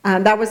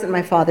 That wasn't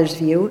my father's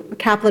view.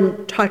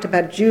 Kaplan talked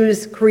about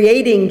Jews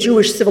creating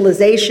Jewish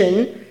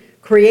civilization,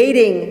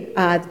 creating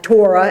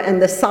Torah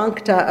and the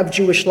sancta of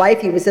Jewish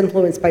life. He was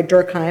influenced by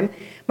Durkheim.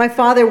 My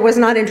father was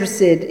not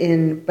interested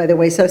in, by the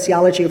way,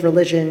 sociology of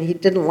religion. He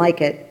didn't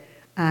like it,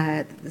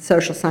 the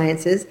social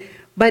sciences.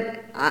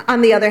 But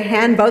on the other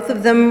hand, both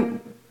of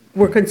them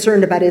were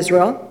concerned about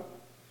Israel.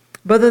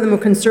 Both of them were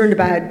concerned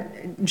about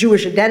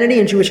Jewish identity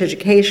and Jewish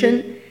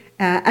education,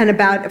 and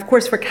about, of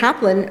course, for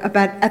Kaplan,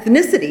 about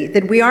ethnicity,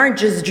 that we aren't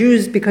just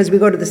Jews because we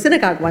go to the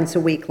synagogue once a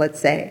week, let's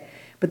say.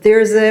 But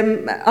there's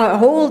a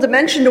whole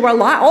dimension to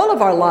all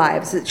of our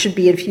lives that should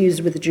be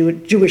infused with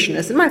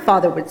Jewishness, and my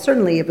father would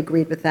certainly have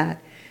agreed with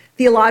that.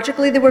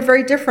 Theologically, they were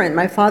very different.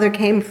 My father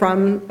came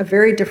from a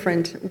very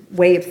different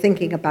way of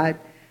thinking about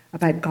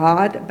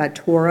God, about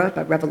Torah,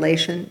 about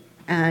Revelation,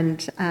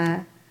 and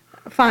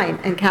fine.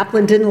 And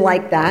Kaplan didn't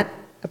like that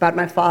about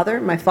my father.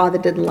 My father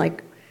didn't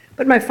like,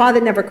 but my father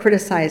never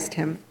criticized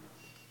him.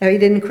 He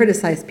didn't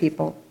criticize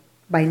people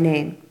by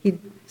name. He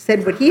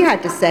said what he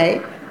had to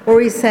say, or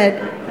he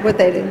said what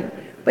they didn't.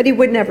 But he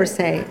would never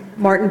say,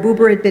 Martin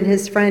Buber had been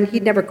his friend.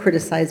 He'd never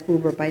criticized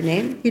Buber by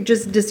name. He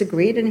just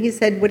disagreed, and he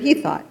said what he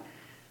thought.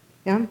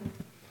 Yeah?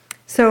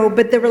 So,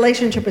 but the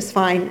relationship was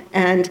fine,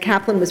 and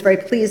Kaplan was very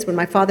pleased when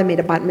my father made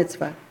a bat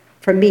mitzvah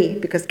for me,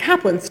 because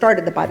Kaplan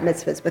started the bat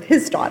mitzvahs with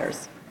his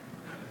daughters.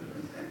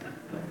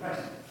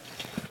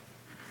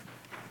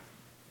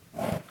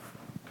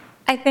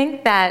 I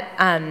think that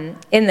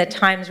in the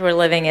times we're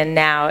living in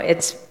now,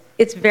 it's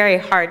very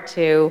hard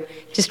to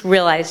just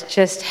realize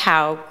just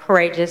how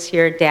courageous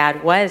your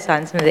dad was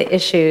on some of the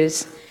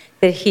issues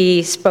that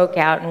he spoke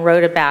out and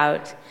wrote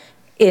about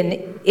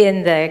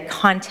in the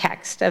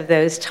context of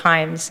those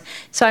times.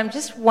 So I'm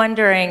just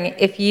wondering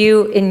if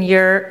you, in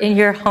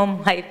your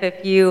home life,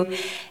 if you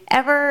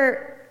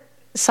ever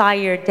saw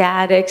your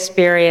dad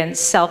experience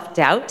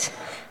self-doubt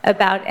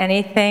about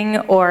anything,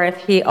 or if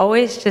he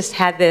always just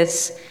had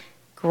this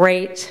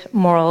great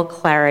moral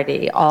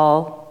clarity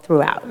all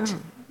throughout. Oh.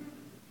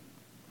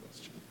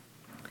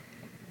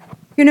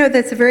 You know,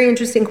 that's a very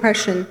interesting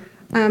question.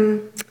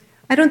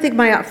 I don't think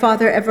my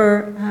father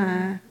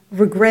ever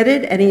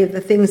regretted any of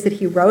the things that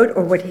he wrote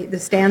or the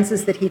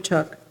stances that he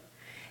took.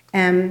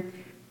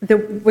 There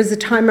was a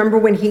time, remember,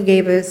 when he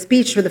gave a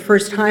speech for the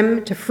first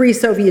time to free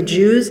Soviet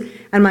Jews,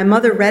 and my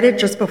mother read it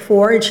just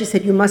before, and she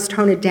said, "You must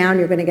tone it down,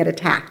 you're going to get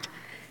attacked."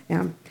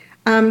 Yeah.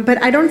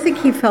 But I don't think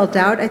he felt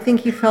doubt. I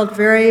think he felt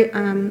very,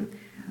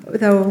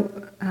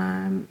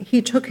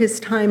 he took his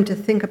time to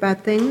think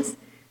about things,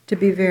 to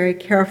be very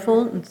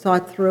careful and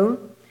thought through.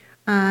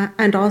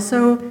 And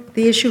also,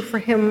 the issue for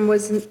him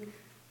was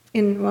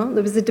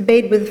there was a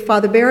debate with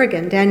Father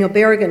Berrigan, Daniel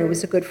Berrigan, who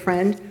was a good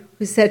friend,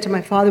 who said to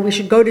my father, "We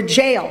should go to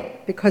jail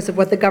because of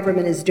what the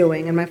government is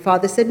doing." And my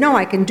father said, "No,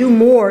 I can do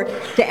more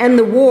to end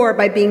the war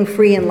by being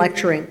free and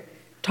lecturing,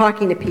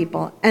 talking to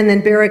people." And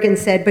then Berrigan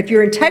said, "But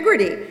your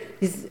integrity,"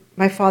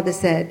 my father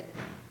said,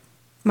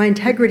 "My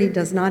integrity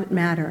does not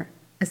matter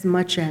as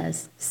much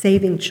as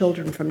saving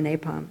children from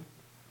napalm."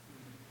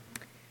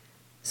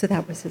 So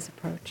that was his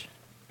approach.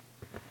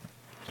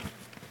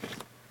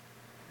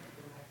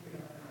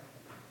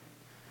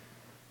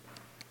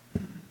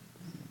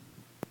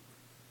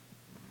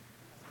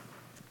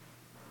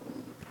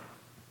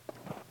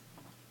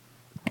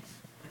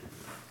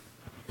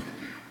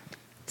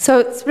 So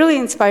it's really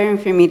inspiring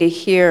for me to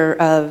hear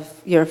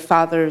of your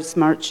father's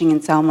marching in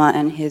Selma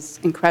and his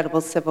incredible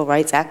civil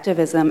rights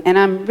activism. And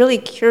I'm really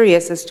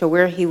curious as to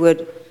where he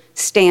would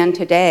stand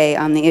today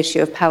on the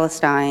issue of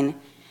Palestine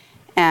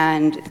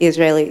and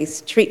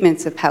Israelis'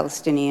 treatments of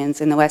Palestinians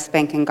in the West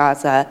Bank and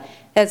Gaza,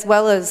 as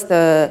well as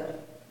the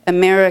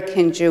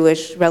American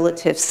Jewish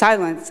relative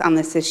silence on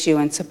this issue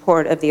in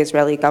support of the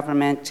Israeli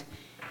government,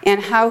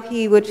 and how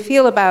he would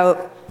feel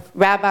about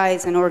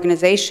rabbis and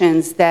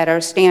organizations that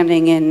are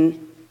standing in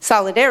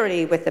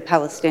solidarity with the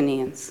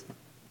Palestinians.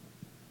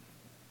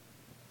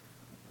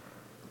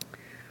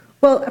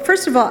 Well,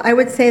 first of all, I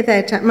would say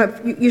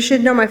that you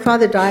should know my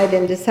father died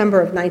in December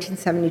of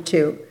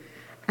 1972.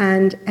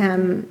 And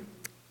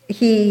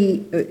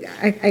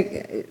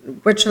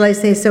what shall I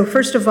say? So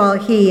first of all,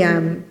 he,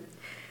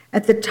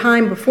 at the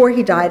time before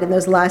he died in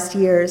those last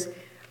years,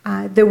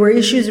 there were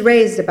issues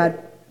raised about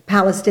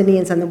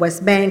Palestinians on the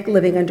West Bank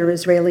living under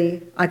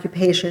Israeli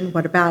occupation.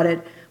 What about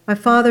it? My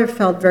father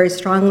felt very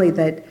strongly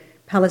that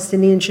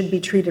Palestinians should be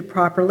treated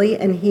properly,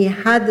 and he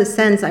had the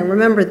sense, I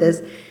remember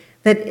this,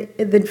 that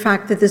the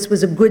fact that this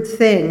was a good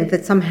thing,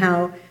 that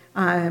somehow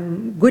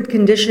good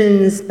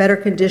conditions, better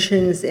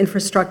conditions,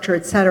 infrastructure,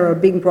 et cetera, are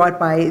being brought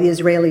by the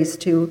Israelis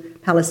to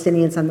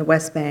Palestinians on the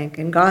West Bank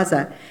and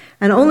Gaza.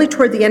 And only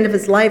toward the end of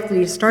his life did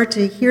he start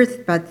to hear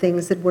about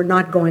things that were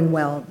not going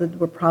well, that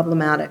were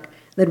problematic,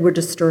 that were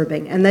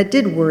disturbing, and that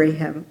did worry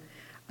him.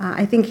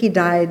 I think he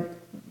died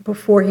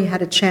before he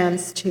had a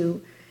chance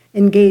to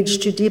engage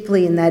too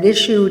deeply in that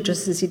issue,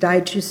 just as he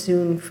died too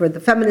soon for the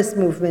feminist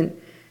movement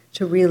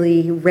to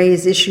really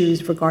raise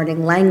issues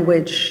regarding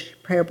language,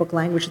 prayer book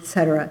language, et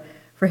cetera,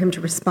 for him to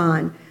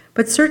respond.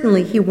 But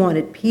certainly he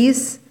wanted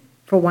peace,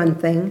 for one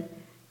thing.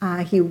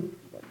 He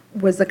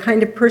was the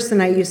kind of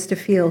person I used to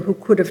feel who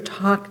could have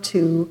talked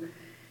to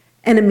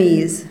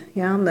enemies,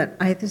 that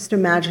I just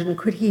imagine,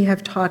 could he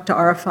have talked to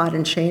Arafat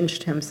and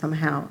changed him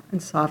somehow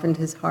and softened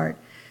his heart?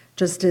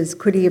 Just as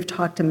could he have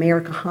talked to Meir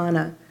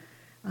Kahane,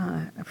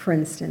 for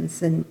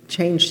instance, and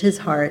changed his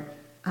heart?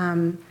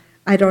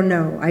 I don't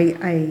know.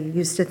 I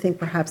used to think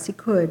perhaps he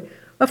could.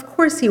 Of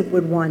course he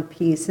would want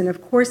peace, and of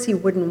course he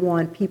wouldn't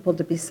want people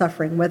to be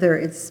suffering, whether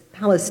it's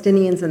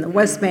Palestinians in the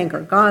West Bank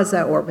or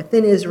Gaza or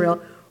within Israel,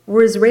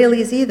 or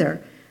Israelis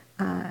either.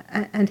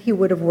 And he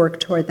would have worked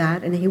toward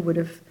that, and he would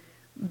have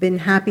been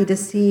happy to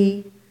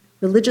see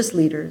religious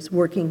leaders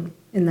working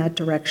in that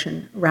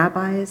direction,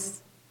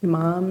 rabbis,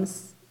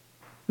 imams,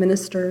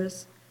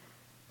 ministers.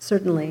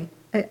 Certainly,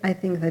 I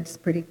think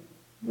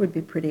would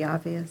be pretty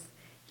obvious.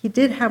 He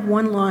did have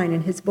one line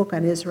in his book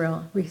on Israel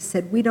where he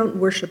said, "We don't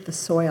worship the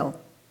soil."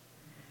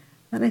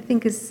 That I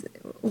think is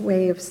a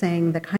way of saying the kind